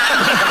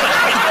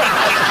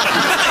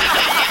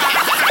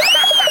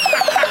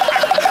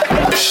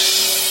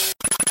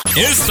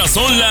 Estas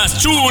son las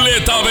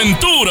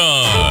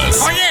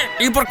chuletaventuras. Oye,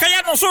 ¿y por qué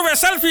ya no subes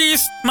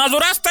selfies?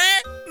 ¿Maduraste?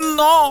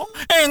 No,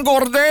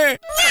 engordé.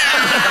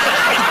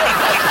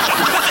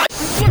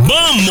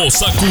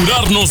 Vamos a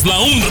curárnosla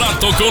un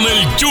rato con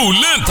el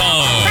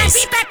Chuletas.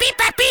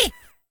 Papi.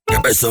 ¿Qué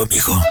pasó,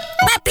 mijo?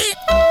 Papi,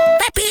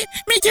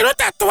 me quiero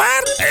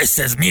tatuar.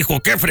 Ese es mijo,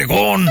 qué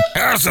fregón.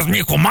 Ese es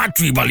mijo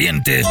macho y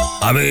valiente.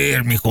 A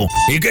ver, mijo,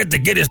 ¿y qué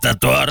te quieres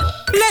tatuar?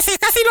 Las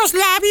cejas y los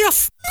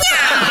labios.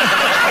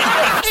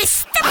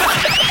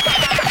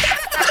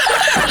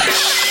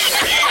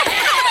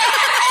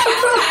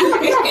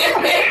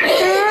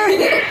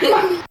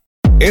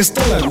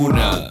 Esta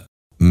laguna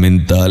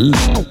mental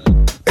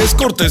es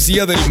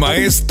cortesía del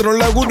maestro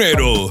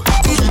lagunero.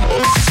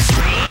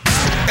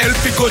 El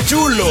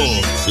picochulo.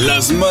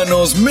 Las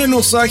manos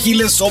menos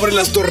ágiles sobre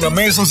las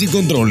tornamesas y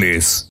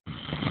controles.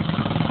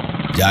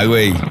 Ya,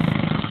 güey.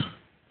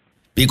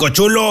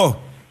 Picochulo.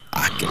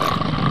 Ah, qué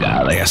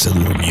largada, ya se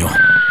durmió.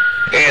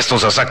 Esto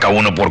se saca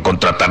uno por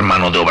contratar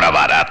mano de obra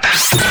barata.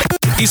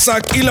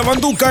 Isaac y la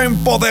Banduka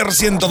en Poder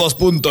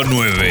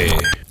 102.9.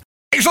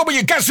 ¡Eso,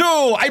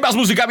 muñecazo! Hay más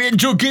música bien,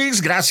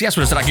 chukis. Gracias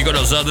por estar aquí con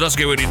nosotros.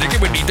 Qué bonita, qué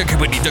bonita, qué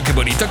bonita, qué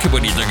bonita, qué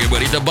bonita, qué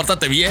bonita.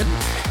 Pórtate bien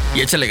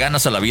y échale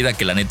ganas a la vida,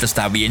 que la neta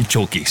está bien,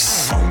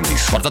 chukis.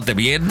 Pórtate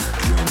bien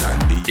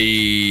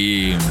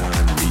y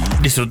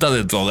disfruta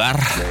de tu hogar,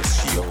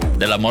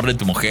 del amor de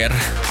tu mujer,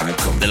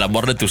 del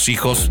amor de tus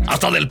hijos,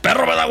 hasta del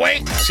perro, ¿verdad,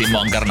 güey?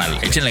 Simón, carnal,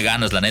 échenle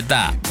ganas, la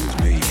neta.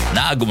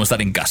 Nada como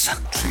estar en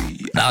casa.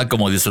 Nada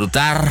como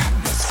disfrutar,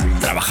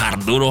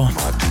 trabajar duro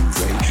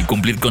y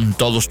cumplir con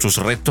todos tus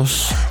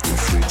retos.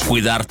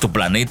 Cuidar tu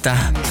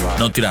planeta,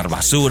 no tirar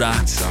basura.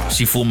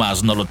 Si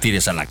fumas, no lo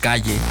tires a la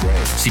calle.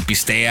 Si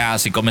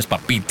pisteas, si comes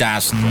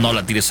papitas, no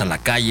la tires a la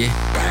calle.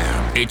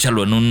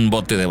 Échalo en un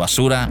bote de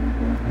basura.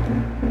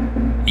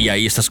 Y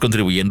ahí estás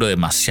contribuyendo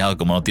demasiado,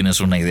 como no tienes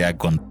una idea,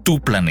 con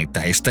tu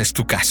planeta. Esta es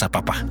tu casa,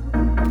 papá.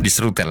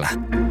 Disfrútala.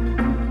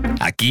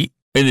 Aquí,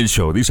 en el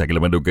show dice que la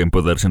Banduka en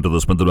Poder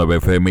 102.9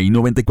 FM y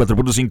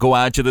 94.5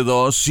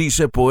 HD2, sí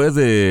se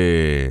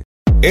puede.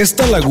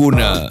 Esta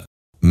laguna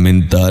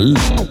mental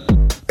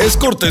es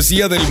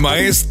cortesía del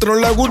maestro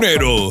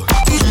lagunero.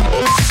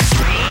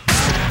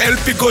 El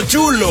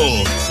picochulo.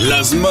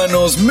 Las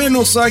manos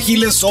menos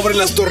ágiles sobre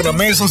las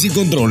tornamesas y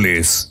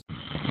controles.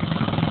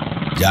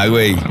 Ya,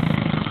 güey.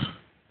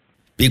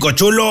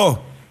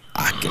 Picochulo.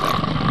 Ah, qué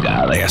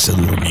largada, ya se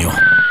durmió.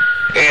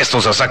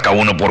 Esto se saca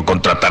uno por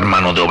contratar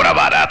mano de obra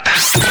barata.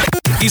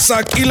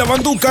 Isaac y la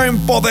Banduka en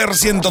Poder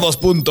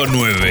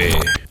 102.9.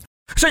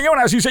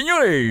 Señoras y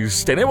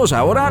señores, tenemos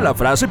ahora la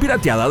frase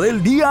pirateada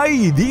del día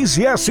y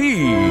dice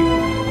así: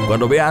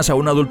 cuando veas a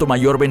un adulto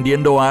mayor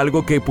vendiendo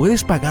algo que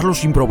puedes pagarlo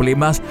sin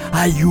problemas,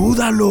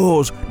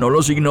 ayúdalos, no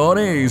los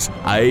ignores.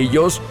 A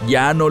ellos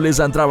ya no les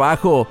dan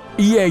trabajo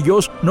y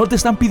ellos no te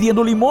están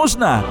pidiendo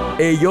limosna.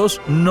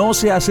 Ellos no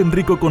se hacen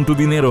rico con tu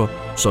dinero,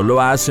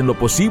 solo hacen lo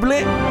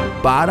posible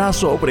para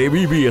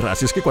sobrevivir.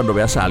 Así es que cuando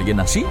veas a alguien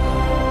así,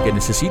 que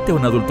necesite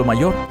un adulto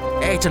mayor,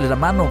 échale la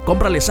mano,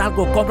 cómprales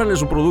algo, cómprales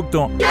su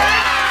producto.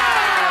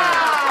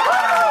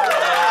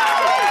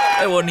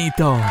 ¡Qué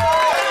bonito!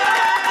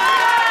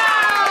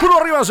 ¡Puro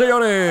arriba,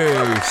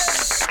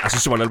 señores! Así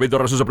se baila el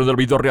vidorrea, así se aprende el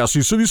vidorrea,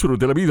 así se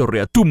disfruta el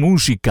vidorrea, tu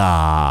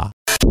música.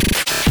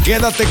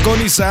 Quédate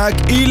con Isaac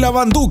y la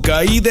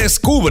Banduka y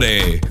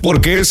descubre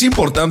por qué es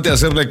importante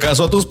hacerle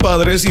caso a tus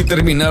padres y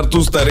terminar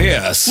tus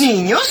tareas.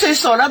 Niños,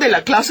 es hora de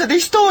la clase de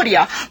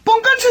historia.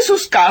 Pónganse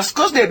sus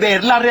cascos de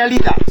ver la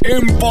realidad.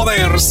 En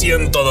Poder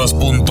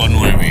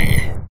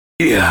 102.9.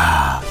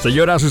 Yeah.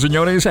 Señoras y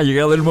señores, ha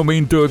llegado el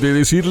momento de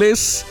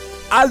decirles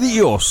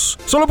adiós.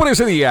 Solo por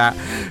ese día.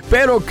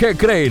 Pero ¿qué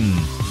creen?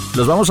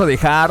 Los vamos a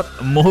dejar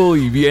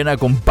muy bien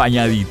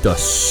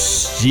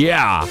acompañaditos.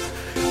 Yeah.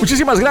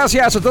 Muchísimas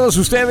gracias a todos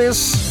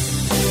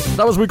ustedes.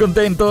 Estamos muy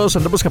contentos,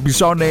 andamos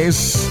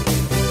capizones.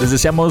 Les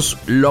deseamos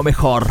lo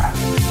mejor.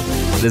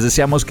 Les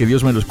deseamos que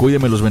Dios me los cuide,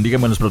 me los bendiga,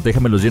 me los proteja,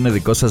 me los llene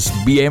de cosas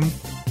bien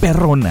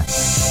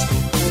perronas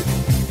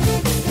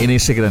en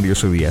ese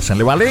grandioso día.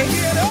 ¿Sale, vale?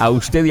 A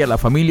usted y a la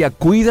familia,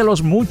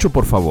 cuídalos mucho,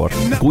 por favor.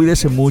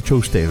 Cuídese mucho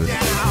usted.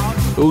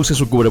 Use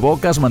su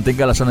cubrebocas,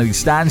 mantenga la sana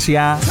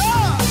distancia.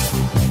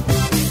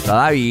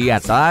 Todavía,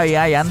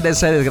 ya anda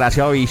ese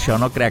desgraciado bicho.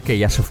 No crea que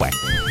ya se fue.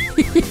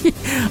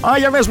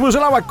 Ya me puse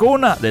la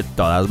vacuna. De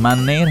todas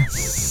maneras,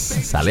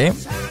 ¿sale?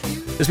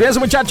 Despídense,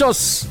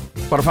 muchachos.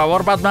 Por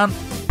favor, Batman.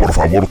 Por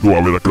favor, tú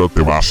a ver a qué hora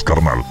te vas,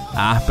 carnal.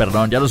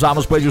 Perdón, ya nos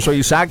vamos, pues. Yo soy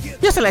Isaac.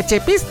 Yo soy la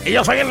Chepis. Y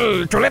yo soy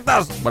el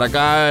Chuletas. Por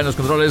acá en los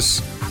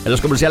controles, en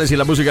los comerciales y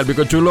la música, el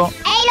Pico Chulo. ¡Ey,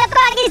 loco!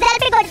 Aquí está el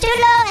Pico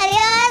Chulo.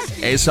 Adiós.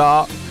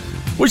 Eso.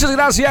 Muchas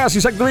gracias,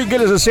 Isaac Duy, que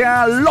les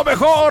desea lo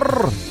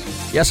mejor.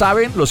 Ya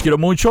saben, los quiero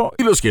mucho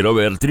y los quiero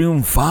ver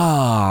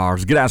triunfar.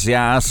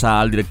 Gracias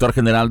al director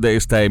general de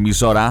esta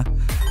emisora,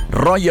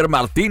 Roger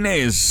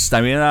Martínez.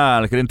 También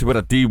al gerente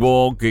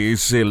operativo, que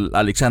es el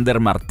Alexander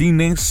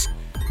Martínez.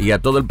 Y a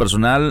todo el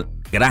personal,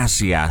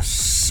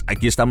 gracias.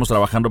 Aquí estamos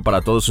trabajando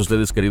para todos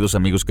ustedes, queridos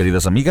amigos,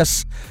 queridas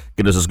amigas,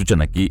 que nos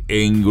escuchan aquí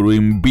en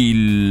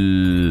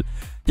Greenville.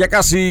 Ya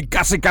casi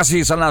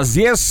son las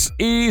 10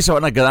 y se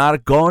van a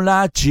quedar con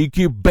la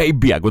Chiqui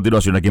Baby. A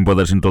continuación aquí en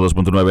Poder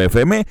 102.9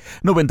 FM,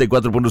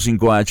 94.5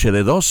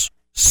 HD2.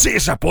 ¡Sí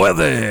se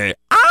puede!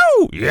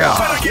 ¡Au! Yeah.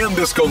 Para que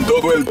andes con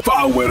todo el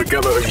power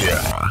cada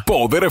día.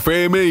 Poder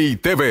FM y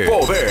TV.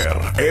 Poder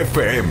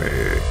FM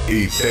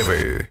y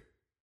TV.